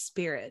to the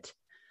Spirit.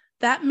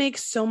 That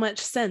makes so much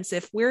sense.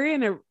 If we're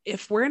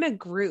in a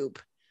group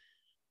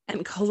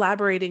and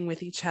collaborating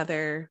with each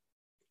other,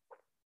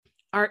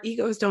 our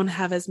egos don't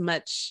have as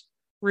much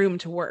room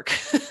to work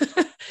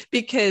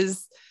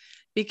because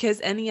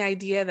any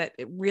idea that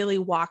it really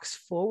walks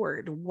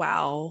forward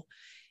well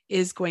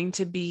is going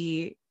to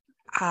be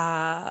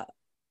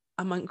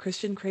among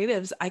Christian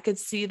creatives. I could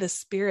see the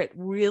Spirit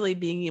really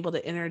being able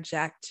to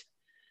interject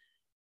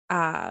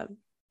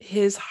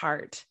his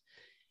heart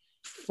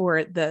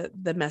for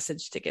the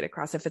message to get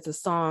across. If it's a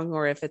song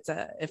or if it's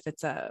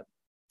a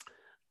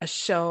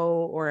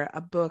show or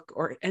a book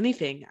or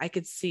anything, I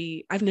could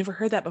see. I've never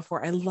heard that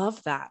before. I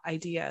love that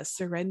idea,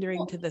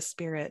 surrendering to the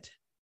Spirit.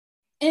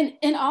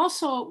 And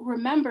also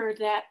remember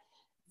that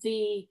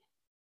the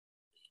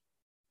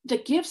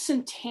gifts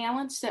and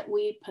talents that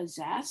we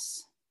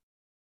possess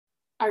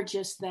are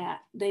just that.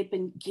 They've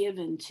been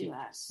given to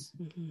us.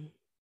 Mm-hmm.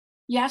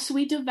 Yes,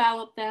 we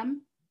develop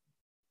them.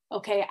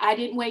 Okay, I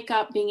didn't wake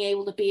up being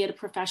able to be at a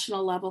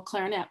professional level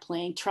clarinet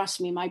playing. Trust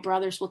me, my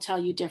brothers will tell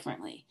you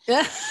differently.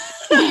 But,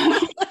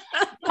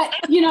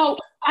 you know,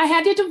 I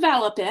had to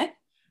develop it.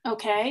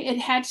 Okay. It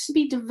has to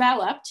be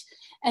developed,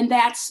 and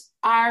that's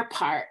our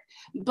part.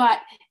 But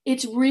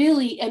it's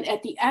really, and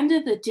at the end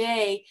of the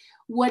day,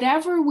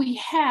 whatever we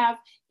have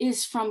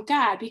is from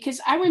God. Because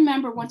I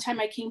remember one time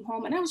I came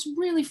home and I was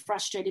really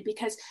frustrated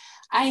because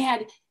I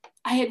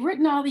had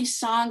written all these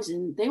songs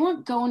and they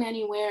weren't going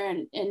anywhere,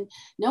 and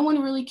no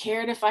one really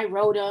cared if I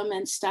wrote them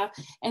and stuff.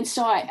 And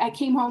so I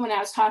came home and I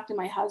was talking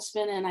to my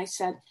husband and I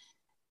said,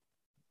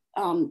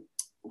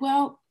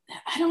 well,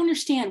 I don't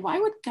understand. Why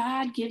would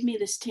God give me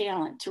this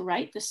talent to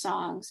write the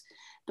songs,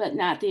 but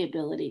not the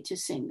ability to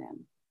sing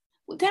them?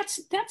 Well, that's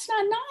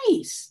not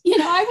nice.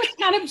 I was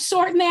kind of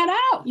sorting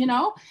that out,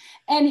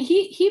 and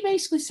he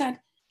basically said,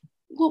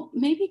 well,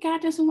 maybe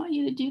God doesn't want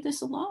you to do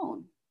this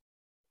alone.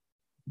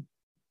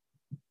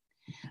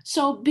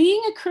 So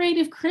being a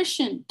creative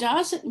Christian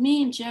doesn't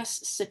mean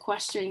just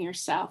sequestering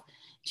yourself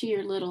to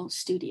your little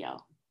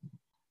studio.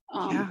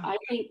 I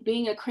think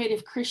being a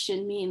creative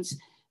Christian means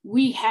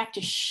we have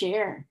to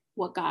share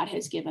what God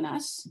has given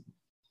us.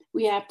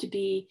 We have to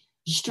be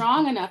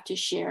strong enough to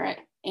share it,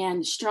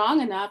 and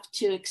strong enough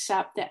to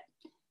accept that,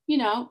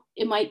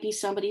 it might be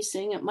somebody's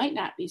thing, it might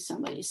not be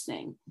somebody's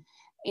thing.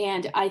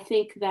 And I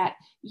think that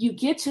you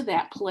get to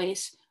that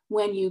place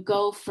when you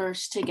go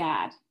first to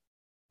God.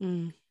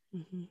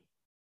 Mm-hmm.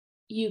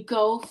 You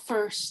go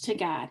first to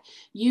God.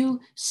 You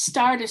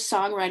start a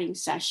songwriting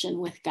session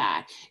with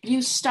God.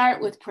 You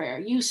start with prayer.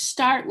 You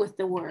start with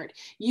the word.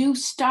 You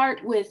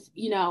start with,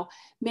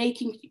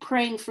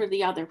 praying for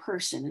the other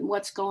person and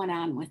what's going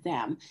on with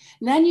them.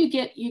 And then you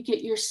get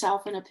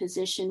yourself in a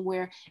position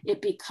where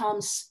it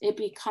becomes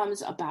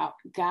about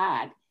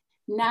God,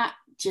 not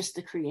just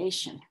the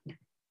creation.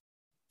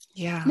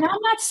 Yeah. Now,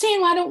 I'm not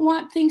saying I don't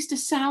want things to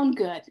sound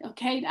good.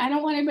 Okay. I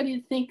don't want anybody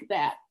to think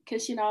that,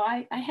 because,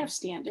 I have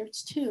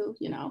standards too,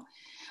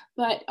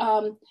 but,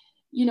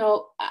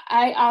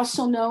 I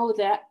also know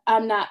that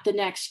I'm not the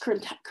next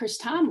Chris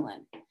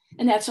Tomlin,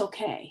 and that's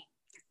okay.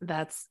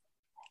 That's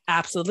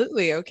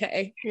absolutely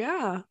okay.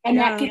 Yeah. And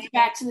that gets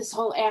back to this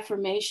whole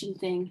affirmation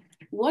thing.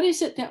 What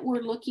is it that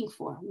we're looking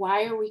for?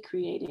 Why are we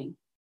creating?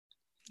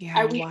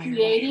 Are we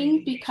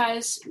creating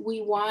because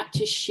we want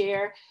to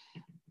share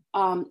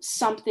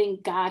something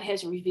God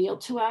has revealed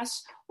to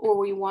us, or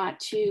we want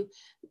to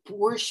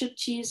worship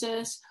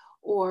Jesus,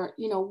 or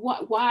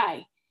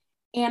why?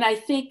 And I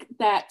think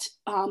that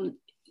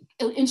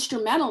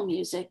instrumental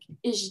music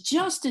is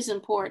just as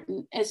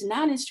important as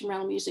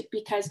non-instrumental music,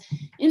 because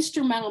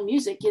instrumental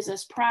music gives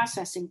us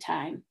processing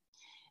time,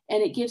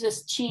 and it gives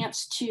us a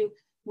chance to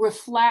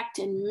reflect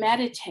and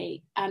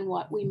meditate on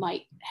what we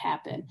might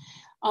happen.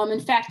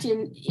 In fact,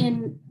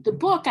 in the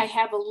book, I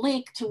have a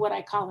link to what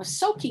I call a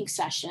soaking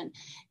session.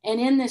 And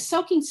in this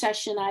soaking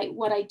session,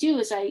 what I do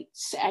is I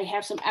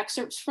have some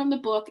excerpts from the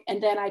book,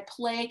 and then I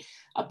play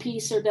a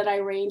piece that I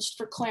arranged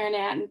for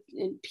clarinet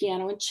and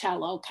piano and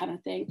cello kind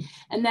of thing.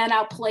 And then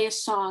I'll play a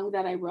song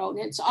that I wrote,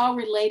 and it's all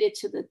related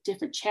to the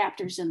different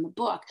chapters in the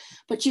book.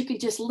 But you can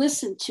just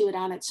listen to it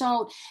on its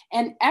own.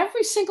 And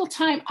every single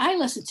time I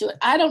listen to it,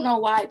 I don't know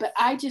why, but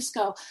I just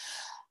go,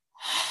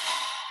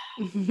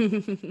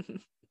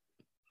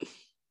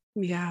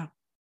 yeah.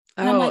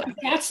 And I'm like,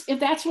 if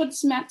that's what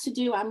it's meant to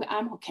do,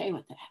 I'm okay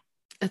with that.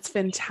 It's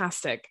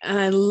fantastic. And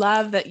I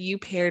love that you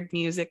paired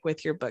music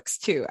with your books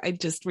too. I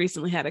just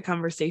recently had a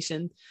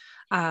conversation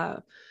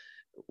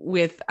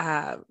with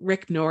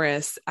Rick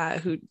Norris,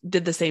 who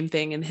did the same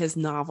thing in his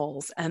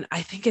novels. And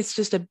I think it's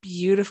just a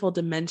beautiful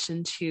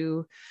dimension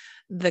to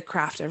the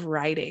craft of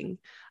writing,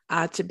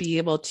 to be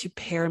able to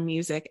pair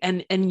music,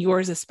 and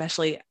yours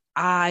especially.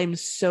 I'm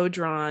so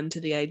drawn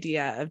to the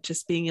idea of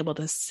just being able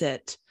to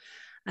sit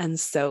and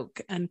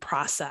soak and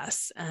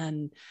process.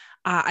 And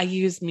I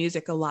use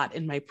music a lot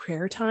in my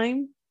prayer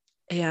time,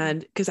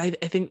 and because I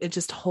think it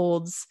just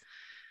holds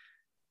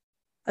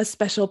a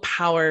special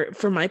power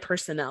for my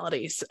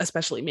personality,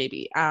 especially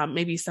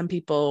maybe some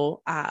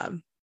people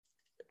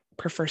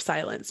prefer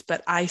silence,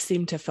 but I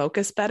seem to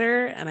focus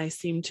better, and I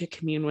seem to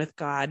commune with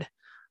God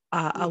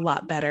a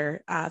lot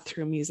better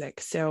through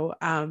music. So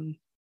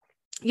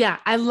yeah,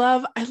 I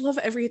love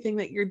everything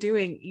that you're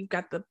doing. You've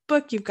got the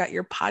book, you've got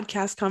your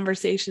podcast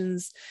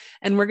conversations,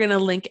 and we're going to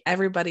link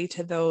everybody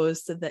to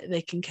those so that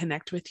they can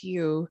connect with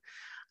you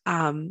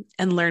and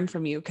learn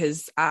from you.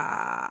 Cause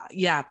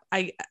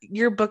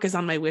your book is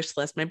on my wish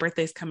list. My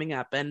birthday's coming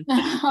up, and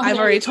I've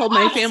already told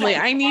my family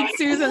I need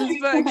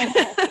Susan's book.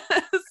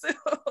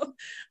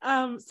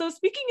 So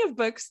speaking of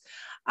books,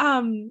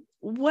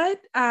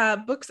 what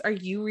books are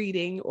you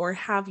reading, or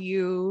have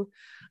you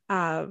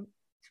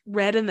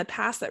read in the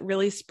past that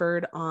really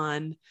spurred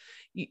on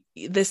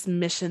this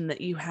mission that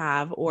you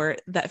have, or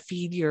that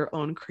feed your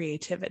own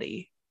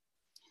creativity?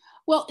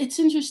 Well, it's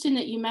interesting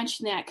that you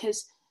mentioned that,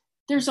 because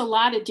there's a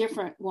lot of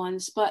different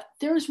ones, but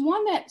there's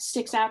one that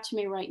sticks out to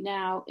me right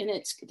now, and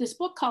it's this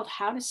book called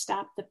How to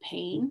Stop the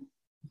Pain.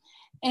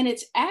 And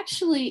it's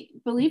actually,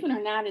 believe it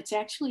or not, it's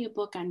actually a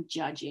book on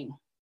judging.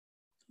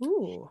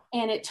 Ooh.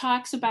 And it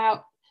talks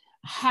about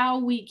how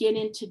we get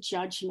into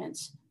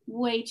judgments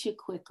way too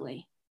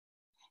quickly.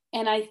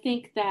 And I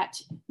think that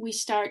we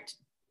start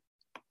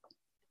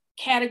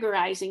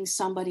categorizing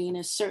somebody in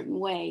a certain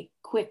way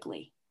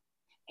quickly.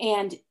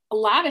 And a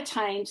lot of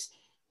times,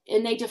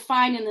 and they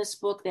define in this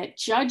book that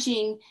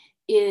judging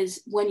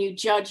is when you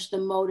judge the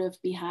motive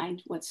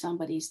behind what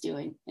somebody's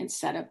doing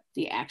instead of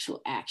the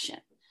actual action.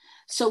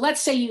 So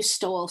let's say you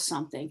stole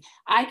something.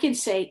 I can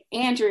say,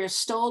 Andrea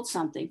stole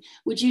something.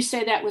 Would you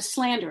say that was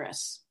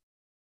slanderous?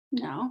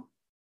 No.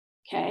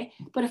 Okay.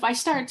 But if I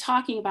started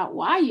talking about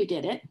why you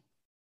did it,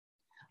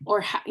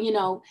 or how,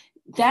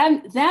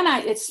 then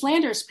it's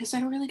slanderous because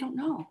I really don't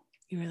know.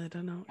 You really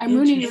don't know. I'm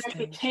ruining your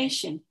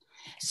reputation.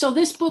 So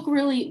this book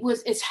really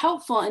it's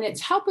helpful, and it's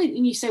helping.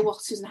 And you say, well,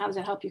 Susan, how does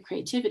that help your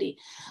creativity?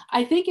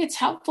 I think it's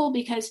helpful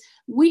because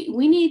we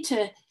need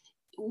to,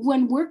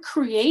 when we're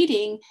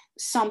creating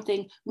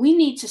something, we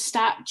need to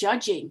stop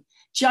judging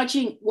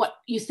what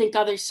you think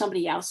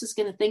somebody else is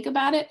going to think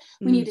about it.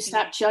 We need to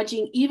stop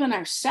judging even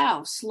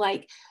ourselves.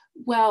 Like,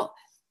 well,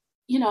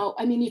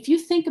 if you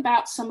think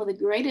about some of the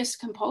greatest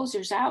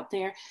composers out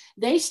there,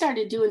 they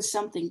started doing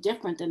something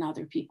different than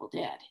other people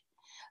did.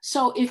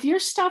 So if your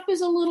stuff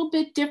is a little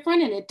bit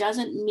different and it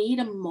doesn't meet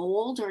a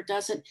mold, or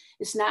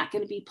it's not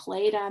going to be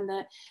played on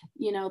the,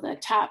 the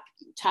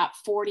top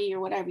 40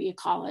 or whatever you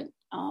call it,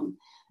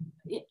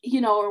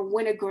 or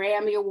win a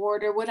Grammy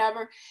award or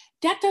whatever,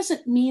 that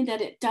doesn't mean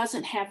that it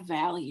doesn't have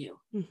value.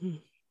 Mm-hmm.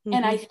 Mm-hmm.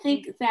 And I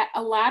think that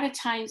a lot of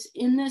times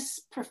in this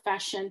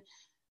profession,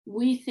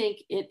 we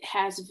think it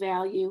has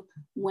value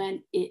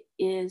when it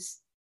is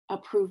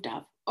approved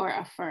of or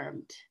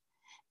affirmed.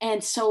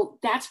 And so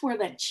that's where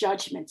the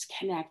judgments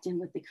connect in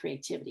with the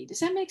creativity. Does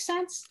that make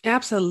sense?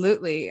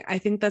 Absolutely. I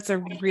think that's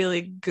a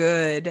really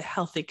good,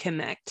 healthy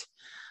connect.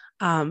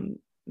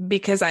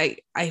 Because I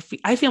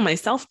feel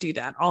myself do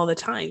that all the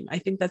time. I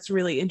think that's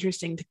really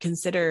interesting to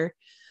consider,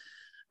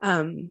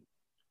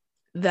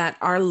 that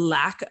our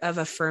lack of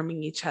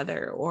affirming each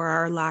other or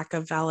our lack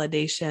of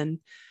validation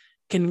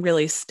can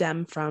really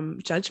stem from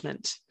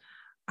judgment,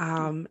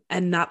 and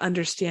not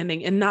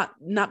understanding and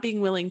not being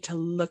willing to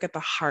look at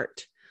the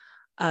heart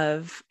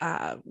of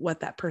what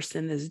that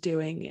person is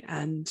doing.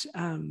 And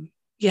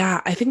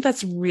I think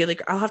that's really,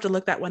 I'll have to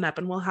look that one up,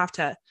 and we'll have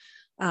to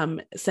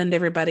send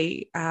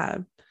everybody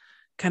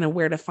kind of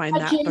where to find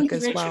that James book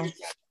as Richards.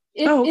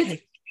 Well.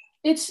 Okay.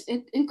 It's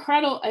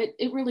incredible.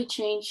 It really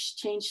changed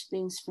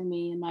things for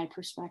me and my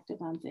perspective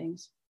on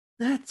things.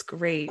 That's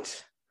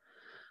great.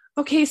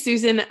 Okay,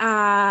 Susan,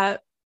 kind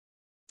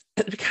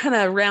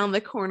of round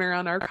the corner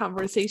on our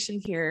conversation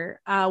here.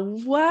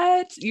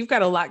 You've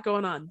got a lot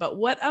going on, but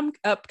what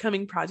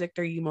upcoming project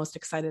are you most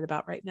excited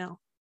about right now?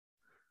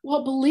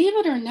 Well, believe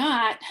it or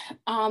not,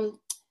 I'm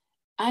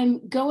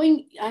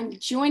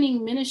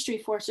joining Ministry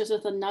Forces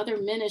with another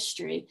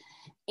ministry,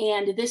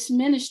 and this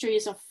ministry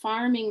is a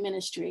farming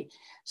ministry.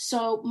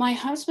 So my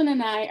husband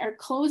and I are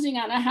closing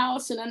on a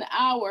house in an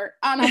hour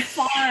on a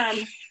farm.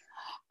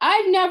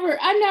 I've never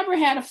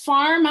had a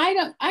farm.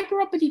 I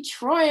grew up in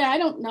Detroit. I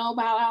don't know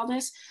about all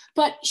this,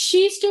 but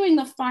she's doing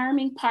the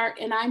farming part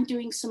and I'm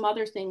doing some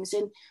other things.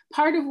 And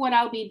part of what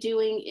I'll be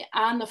doing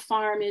on the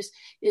farm is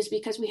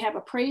because we have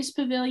a praise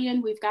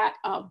pavilion. We've got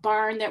a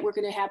barn that we're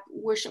going to have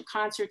worship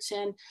concerts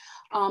in.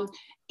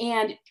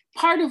 And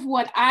part of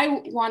what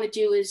I want to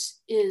do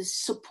is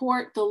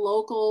support the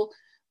local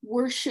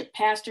worship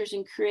pastors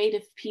and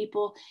creative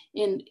people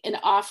in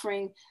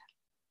offering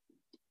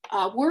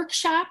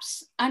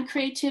workshops on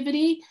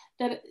creativity,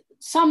 that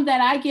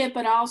I give,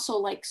 but also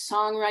like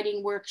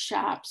songwriting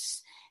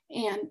workshops,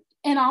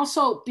 and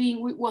also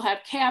we'll have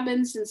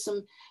cabins and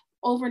some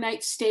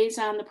overnight stays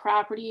on the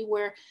property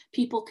where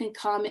people can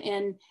come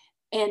and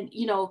an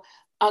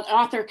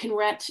author can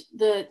rent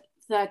the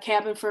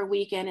cabin for a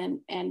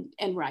weekend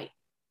and write.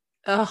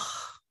 Ugh.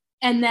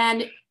 And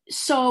then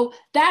so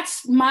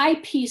that's my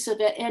piece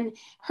of it, and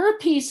her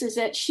piece is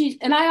that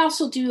and I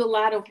also do a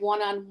lot of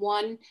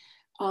one-on-one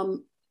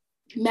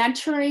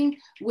mentoring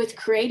with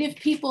creative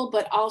people,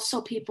 but also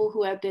people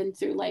who have been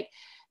through like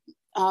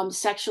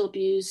sexual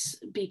abuse,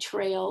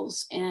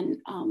 betrayals, and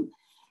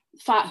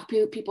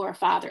people are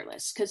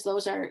fatherless, because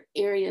those are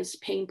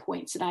pain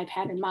points that I've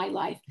had in my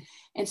life.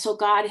 And so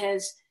God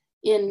has,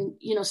 in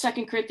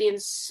 2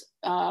 Corinthians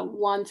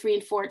 1, 3,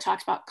 and 4, it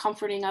talks about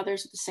comforting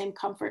others with the same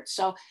comfort.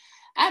 So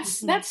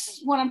that's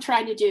what I'm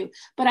trying to do.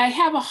 But I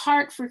have a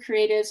heart for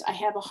creatives. I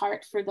have a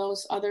heart for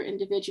those other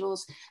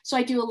individuals. So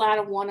I do a lot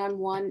of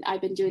one-on-one.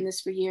 I've been doing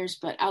this for years,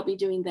 but I'll be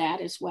doing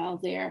that as well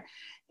there.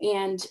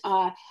 And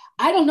I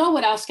don't know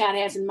what else God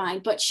has in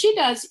mind, but she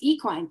does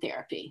equine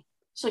therapy.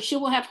 So she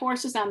will have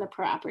horses on the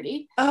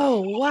property.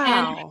 Oh,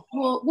 wow. And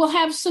we'll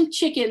have some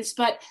chickens,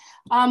 but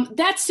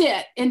that's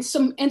it. And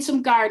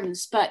some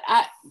gardens, but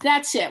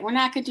that's it. We're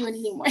not going to do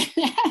anything more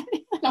than that.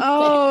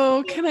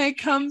 Oh, can I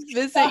come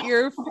visit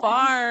your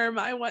farm?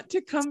 I want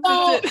to come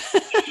visit.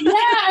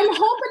 Yeah, I'm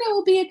hoping it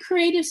will be a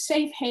creative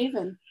safe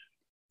haven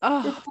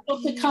for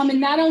people to come and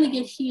not only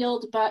get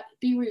healed, but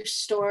be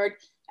restored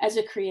as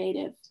a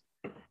creative.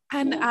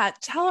 And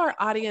tell our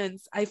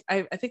audience, I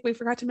think we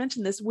forgot to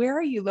mention this. Where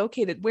are you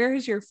located? Where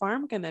is your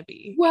farm going to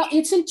be? Well,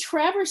 it's in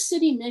Traverse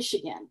City,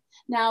 Michigan.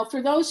 Now,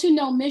 for those who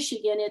know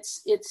Michigan,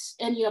 it's,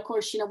 and of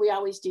course, we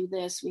always do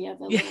this. We have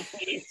the little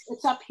thing.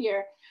 It's up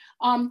here.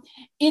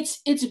 It's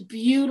a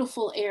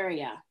beautiful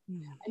area.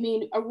 I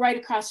mean, right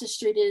across the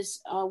street is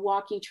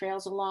walking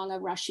trails along a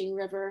rushing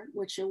river,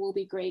 which will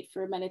be great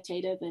for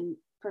meditative and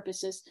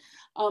purposes.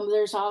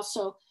 There's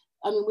also,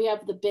 we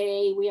have the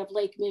bay, we have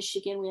Lake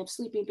Michigan, we have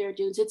Sleeping Bear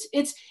Dunes.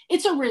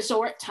 It's a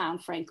resort town,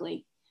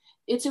 frankly.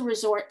 It's a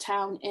resort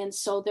town. And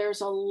so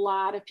there's a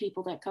lot of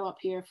people that come up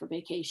here for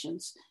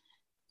vacations.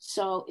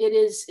 So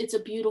it's a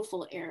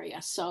beautiful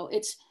area. So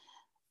it's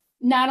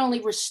not only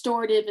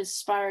restorative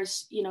as far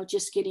as,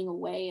 just getting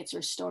away, it's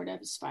restorative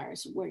as far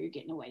as where you're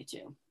getting away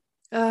to.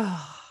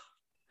 Oh,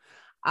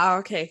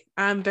 okay.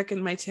 I'm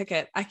booking my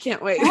ticket. I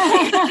can't wait.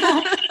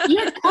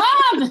 You're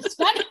come.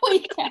 Spend a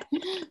weekend.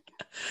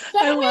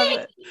 I love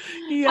it.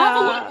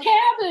 Yeah.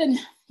 Cabin.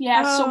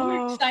 Yeah. So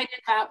we're excited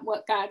about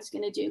what God's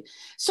going to do.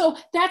 So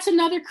that's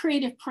another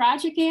creative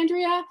project,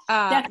 Andrea.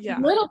 That's a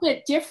little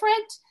bit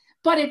different,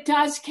 but it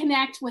does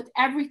connect with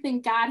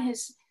everything God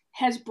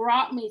has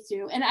brought me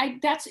through. And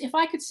if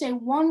I could say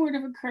one word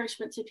of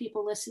encouragement to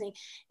people listening,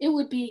 it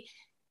would be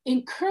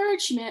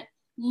encouragement.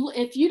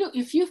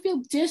 If you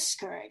feel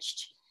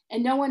discouraged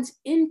and no one's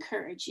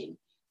encouraging,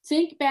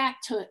 think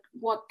back to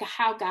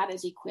how God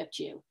has equipped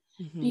you,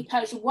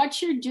 because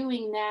what you're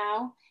doing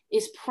now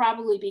is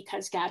probably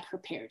because God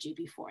prepared you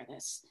before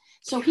this.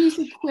 So he's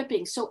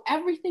equipping. So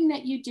everything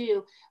that you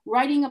do,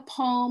 writing a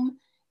poem,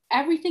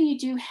 everything you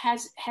do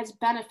has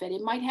benefit.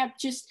 It might have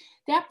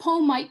that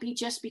poem might be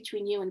just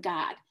between you and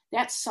God.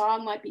 That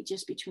song might be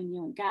just between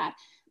you and God.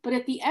 But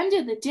at the end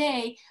of the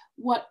day,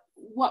 what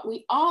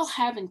we all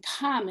have in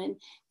common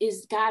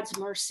is God's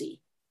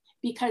mercy.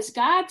 Because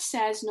God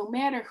says, no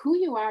matter who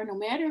you are, no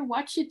matter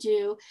what you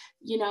do,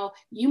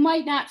 you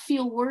might not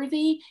feel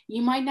worthy.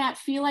 You might not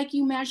feel like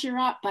you measure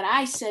up, but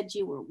I said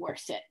you were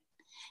worth it.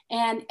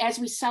 And as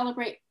we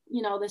celebrate,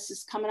 this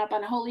is coming up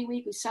on Holy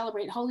Week, we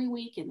celebrate Holy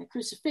Week and the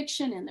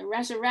crucifixion and the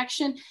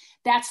resurrection.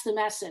 That's the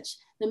message.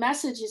 The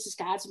message is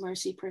God's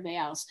mercy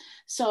prevails.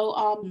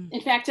 So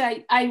in fact,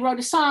 I wrote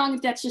a song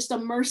that's just a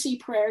mercy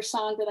prayer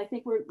song that I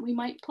think we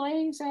might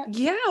play. Is that?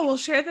 Yeah, we'll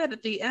share that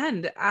at the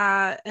end.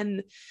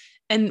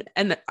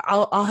 And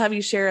I'll have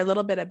you share a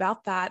little bit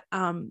about that.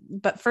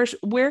 But first,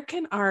 where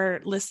can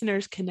our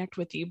listeners connect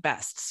with you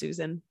best,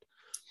 Susan?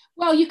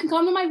 Well, you can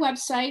come to my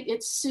website.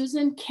 It's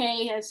Susan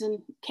K, as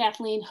in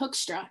Kathleen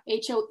Hoekstra,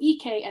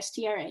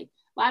 Hoekstra.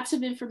 Lots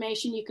of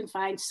information. You can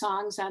find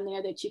songs on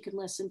there that you can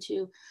listen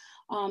to.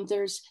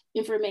 There's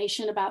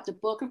information about the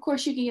book. Of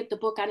course, you can get the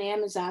book on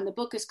Amazon. The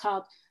book is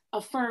called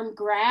A Firm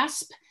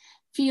Grasp: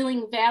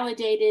 Feeling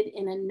Validated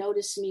in a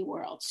Notice Me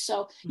World.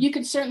 So you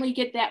can certainly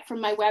get that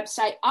from my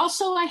website.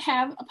 Also, I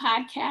have a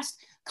podcast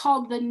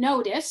called The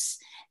Notice.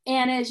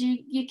 And as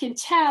you can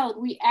tell,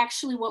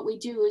 what we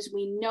do is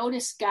we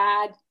notice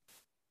God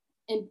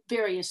in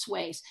various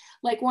ways.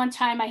 Like one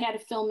time I had a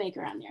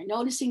filmmaker on there,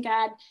 noticing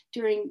God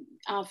during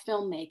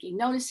filmmaking,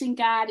 noticing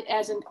God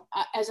as an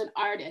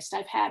artist.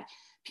 I've had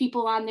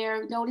people on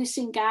there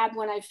noticing God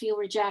when I feel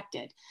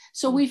rejected.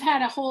 So we've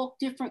had a whole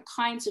different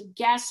kinds of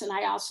guests, and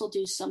I also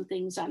do some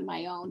things on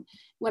my own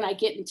when I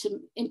get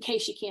into, in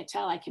case you can't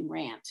tell, I can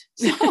rant.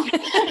 So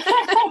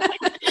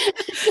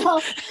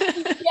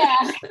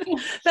yeah.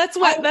 That's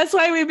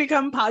why we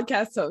become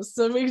podcast hosts,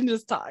 so we can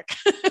just talk.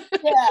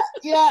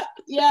 Yeah.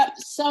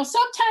 So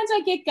sometimes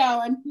I get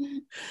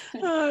going.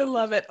 Oh, I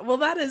love it. Well,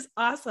 that is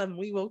awesome.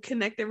 We will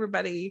connect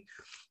everybody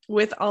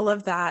with all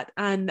of that.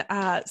 And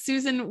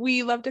Susan,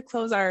 we love to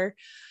close our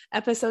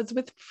episodes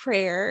with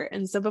prayer.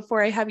 And so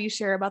before I have you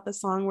share about the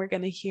song we're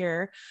going to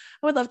hear,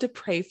 I would love to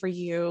pray for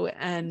you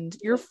and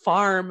your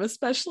farm,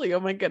 especially. Oh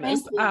my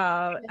goodness.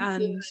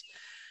 Thank you.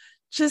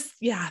 Just,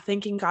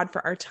 thanking God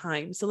for our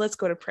time. So let's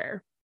go to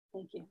prayer.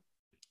 Thank you.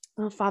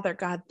 Oh, Father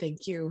God,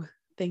 thank you.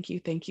 Thank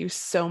you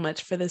so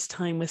much for this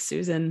time with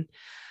Susan.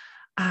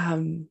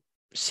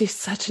 She's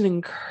such an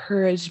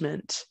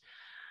encouragement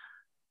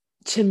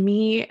to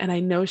me, and I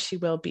know she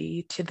will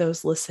be to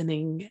those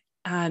listening.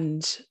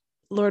 And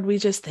Lord, we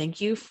just thank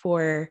you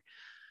for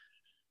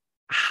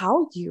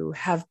how you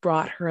have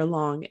brought her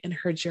along in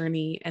her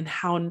journey, and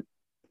how,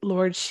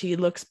 Lord, she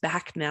looks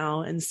back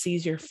now and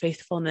sees your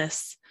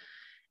faithfulness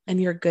and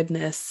your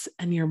goodness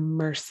and your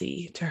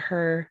mercy to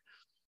her,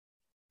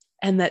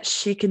 and that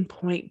she can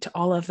point to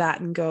all of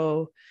that and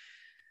go,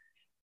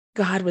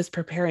 God was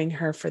preparing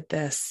her for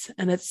this.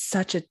 And it's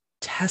such a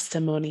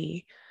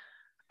testimony,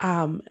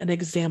 an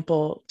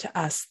example to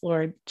us,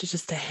 Lord,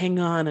 to hang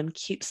on and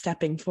keep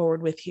stepping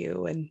forward with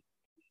you. And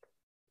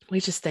we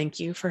just thank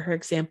you for her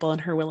example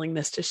and her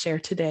willingness to share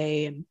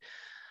today. And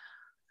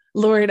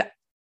Lord,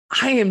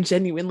 I am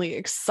genuinely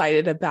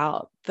excited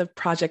about the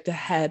project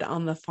ahead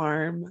on the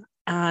farm.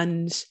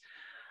 And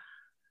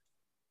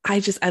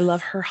I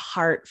love her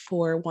heart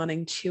for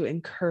wanting to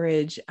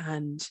encourage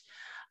and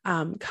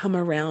come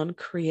around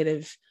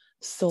creative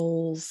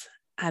souls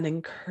and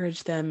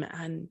encourage them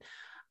and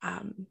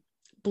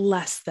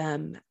bless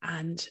them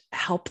and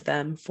help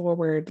them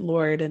forward,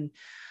 Lord. And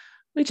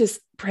we just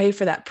pray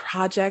for that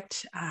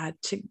project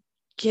to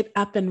get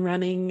up and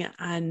running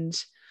and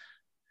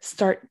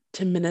start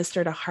to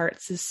minister to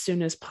hearts as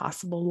soon as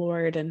possible,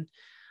 Lord. And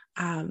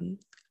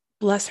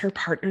bless her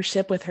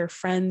partnership with her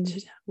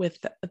friend with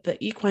the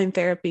equine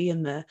therapy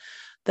and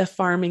the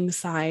farming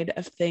side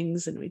of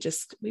things. And we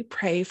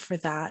pray for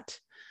that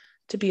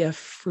to be a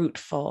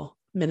fruitful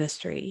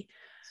ministry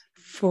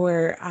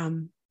for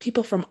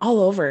people from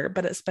all over,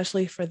 but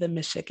especially for the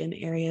Michigan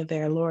area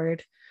there,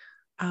 Lord.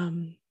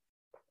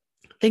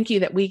 Thank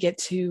you that we get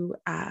to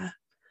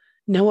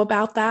know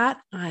about that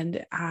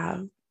and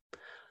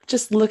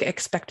just look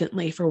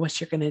expectantly for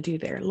what you're going to do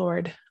there,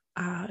 Lord.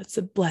 It's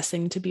a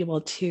blessing to be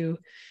able to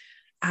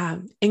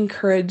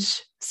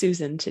encourage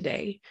Susan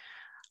today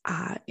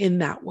in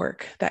that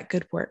work, that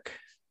good work.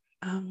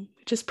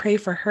 Just pray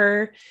for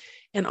her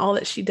and all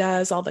that she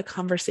does, all the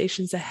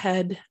conversations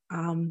ahead,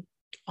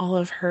 all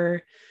of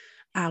her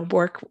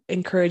work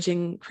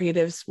encouraging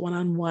creatives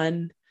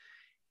one-on-one.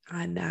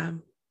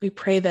 And we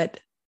pray that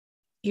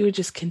you would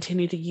just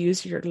continue to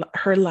use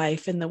her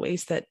life in the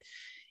ways that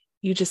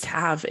you just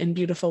have in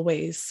beautiful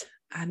ways,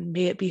 and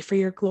may it be for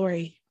your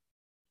glory.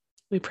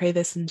 We pray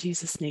this in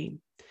Jesus'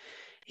 name.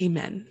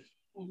 Amen.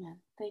 Amen.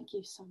 Thank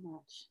you so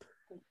much.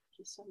 Thank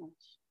you so much.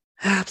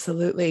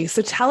 Absolutely.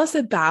 So tell us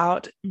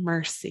about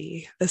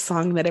Mercy, the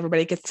song that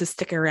everybody gets to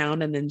stick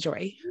around and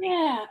enjoy.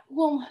 Yeah.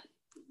 Well,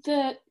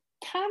 this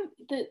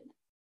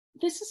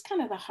is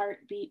kind of the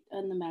heartbeat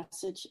and the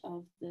message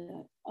of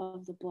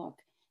the book.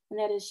 And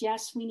that is,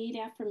 yes, we need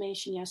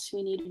affirmation. Yes,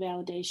 we need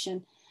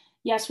validation.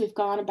 Yes, we've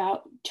gone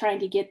about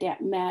trying to get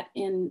that met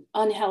in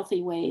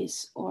unhealthy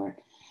ways.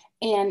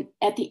 And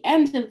at the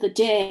end of the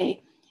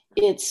day,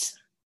 it's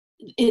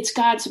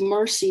God's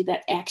mercy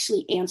that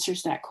actually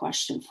answers that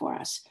question for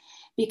us,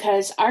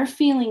 because our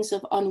feelings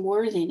of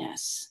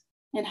unworthiness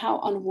and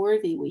how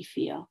unworthy we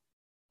feel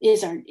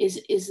is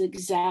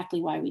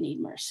exactly why we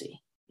need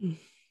mercy.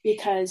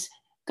 Because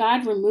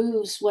God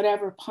removes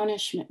whatever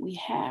punishment we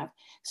have.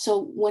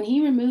 So when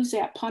he removes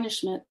that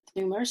punishment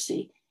through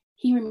mercy,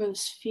 he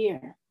removes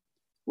fear.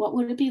 What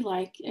would it be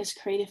like as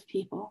creative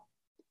people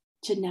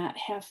to not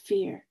have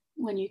fear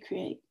when you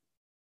create?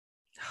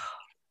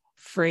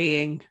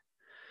 Freeing.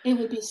 It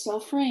would be so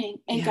freeing.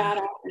 And Yeah. God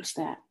offers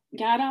that.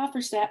 God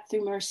offers that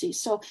through mercy.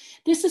 So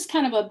this is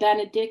kind of a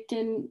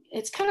Benedictine,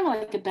 it's kind of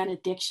like a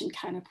benediction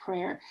kind of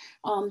prayer.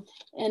 And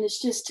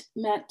it's just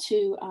meant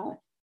to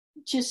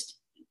just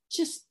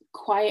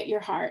quiet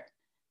your heart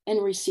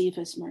and receive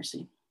his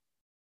mercy.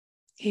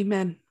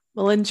 Amen.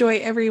 Well, enjoy,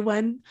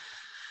 everyone.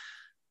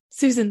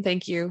 Susan,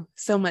 thank you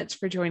so much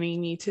for joining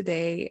me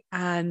today.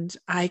 And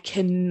I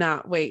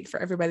cannot wait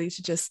for everybody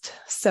to just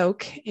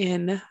soak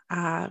in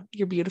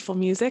your beautiful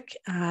music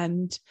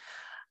and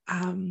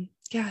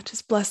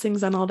just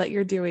blessings on all that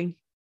you're doing.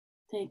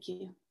 Thank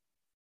you.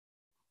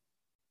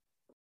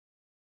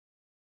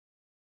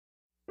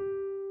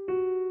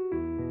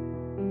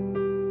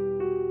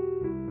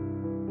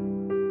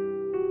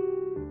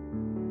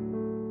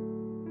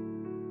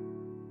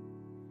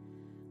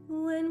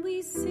 When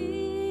we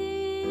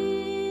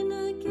sin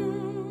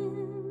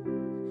again,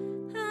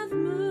 have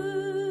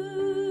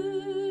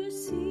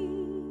mercy.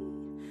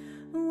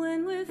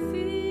 When we're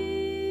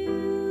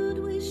filled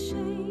with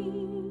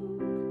shame,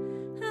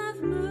 have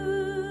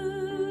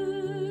mercy.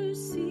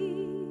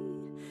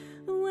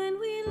 When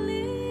we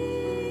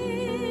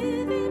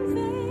live in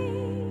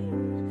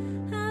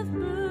vain, have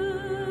mercy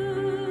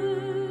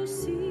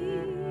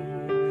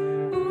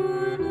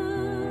on us.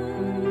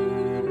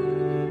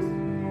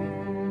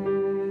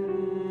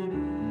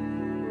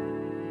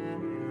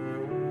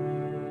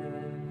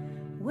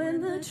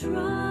 When the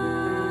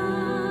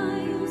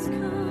trials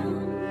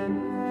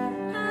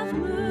come, have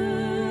mercy.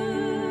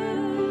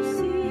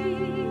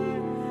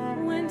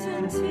 When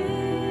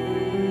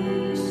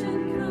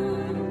temptation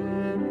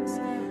comes,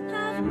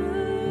 have mercy.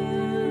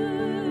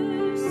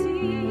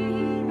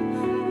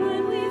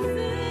 When we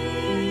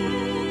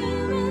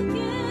fail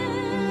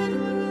again,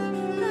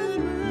 have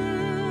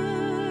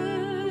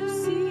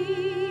mercy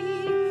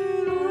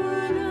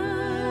on us.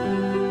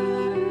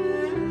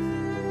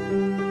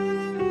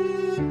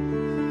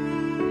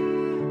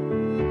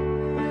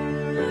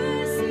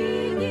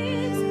 Mercy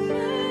gives,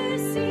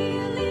 mercy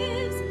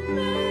lives,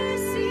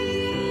 mercy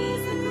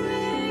is the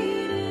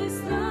greatest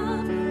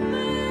love.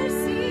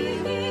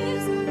 Mercy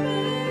gives,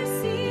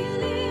 mercy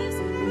lives,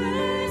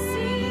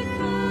 mercy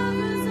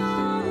covers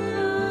all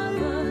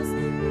of us.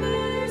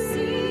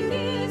 Mercy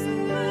gives,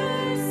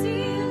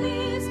 mercy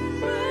lives,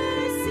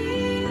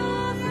 mercy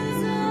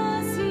offers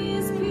us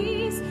his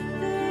peace.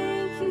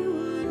 Thank you,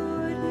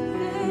 Lord.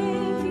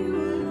 Thank you,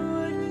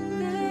 Lord.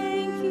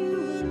 Thank you,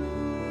 Lord.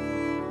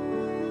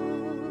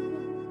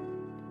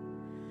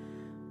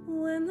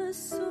 When the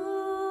sorrows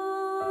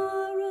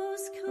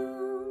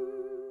come,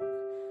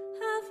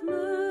 have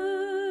mercy.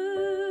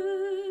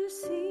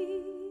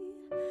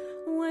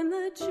 When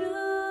the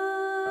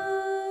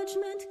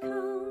judgment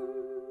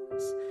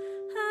comes,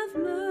 have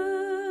mercy.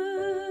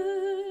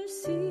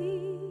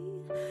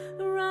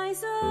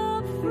 Rise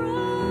up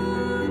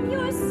from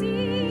your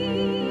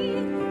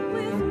seat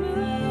with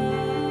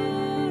mercy.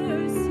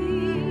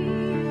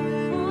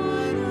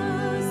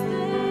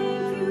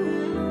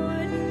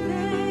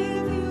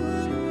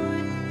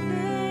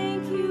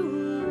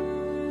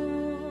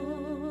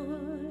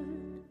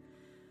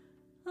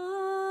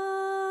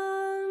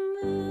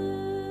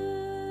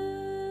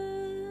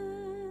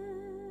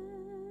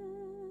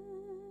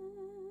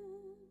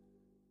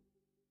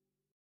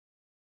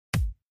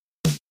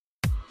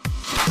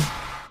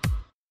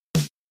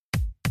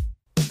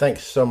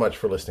 Thanks so much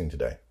for listening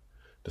today.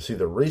 To see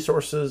the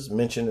resources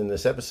mentioned in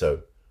this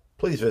episode,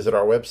 please visit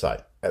our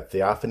website at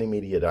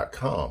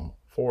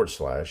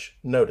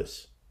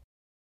theophanymedia.com/notice.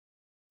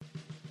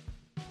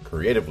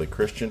 Creatively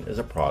Christian is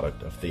a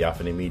product of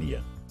Theophany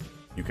Media.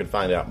 You can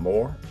find out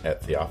more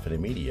at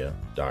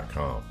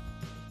theophanymedia.com.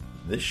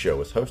 This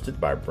show is hosted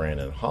by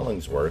Brandon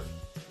Hollingsworth,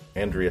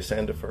 Andrea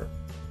Sandifer,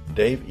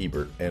 Dave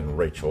Ebert, and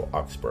Rachel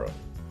Oxborough.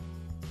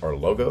 Our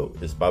logo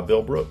is by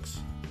Bill Brooks.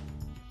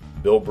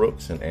 Bill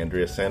Brooks and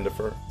Andrea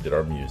Sandifer did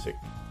our music,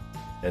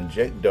 and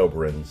Jake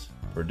Dobrins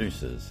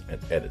produces and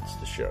edits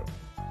the show.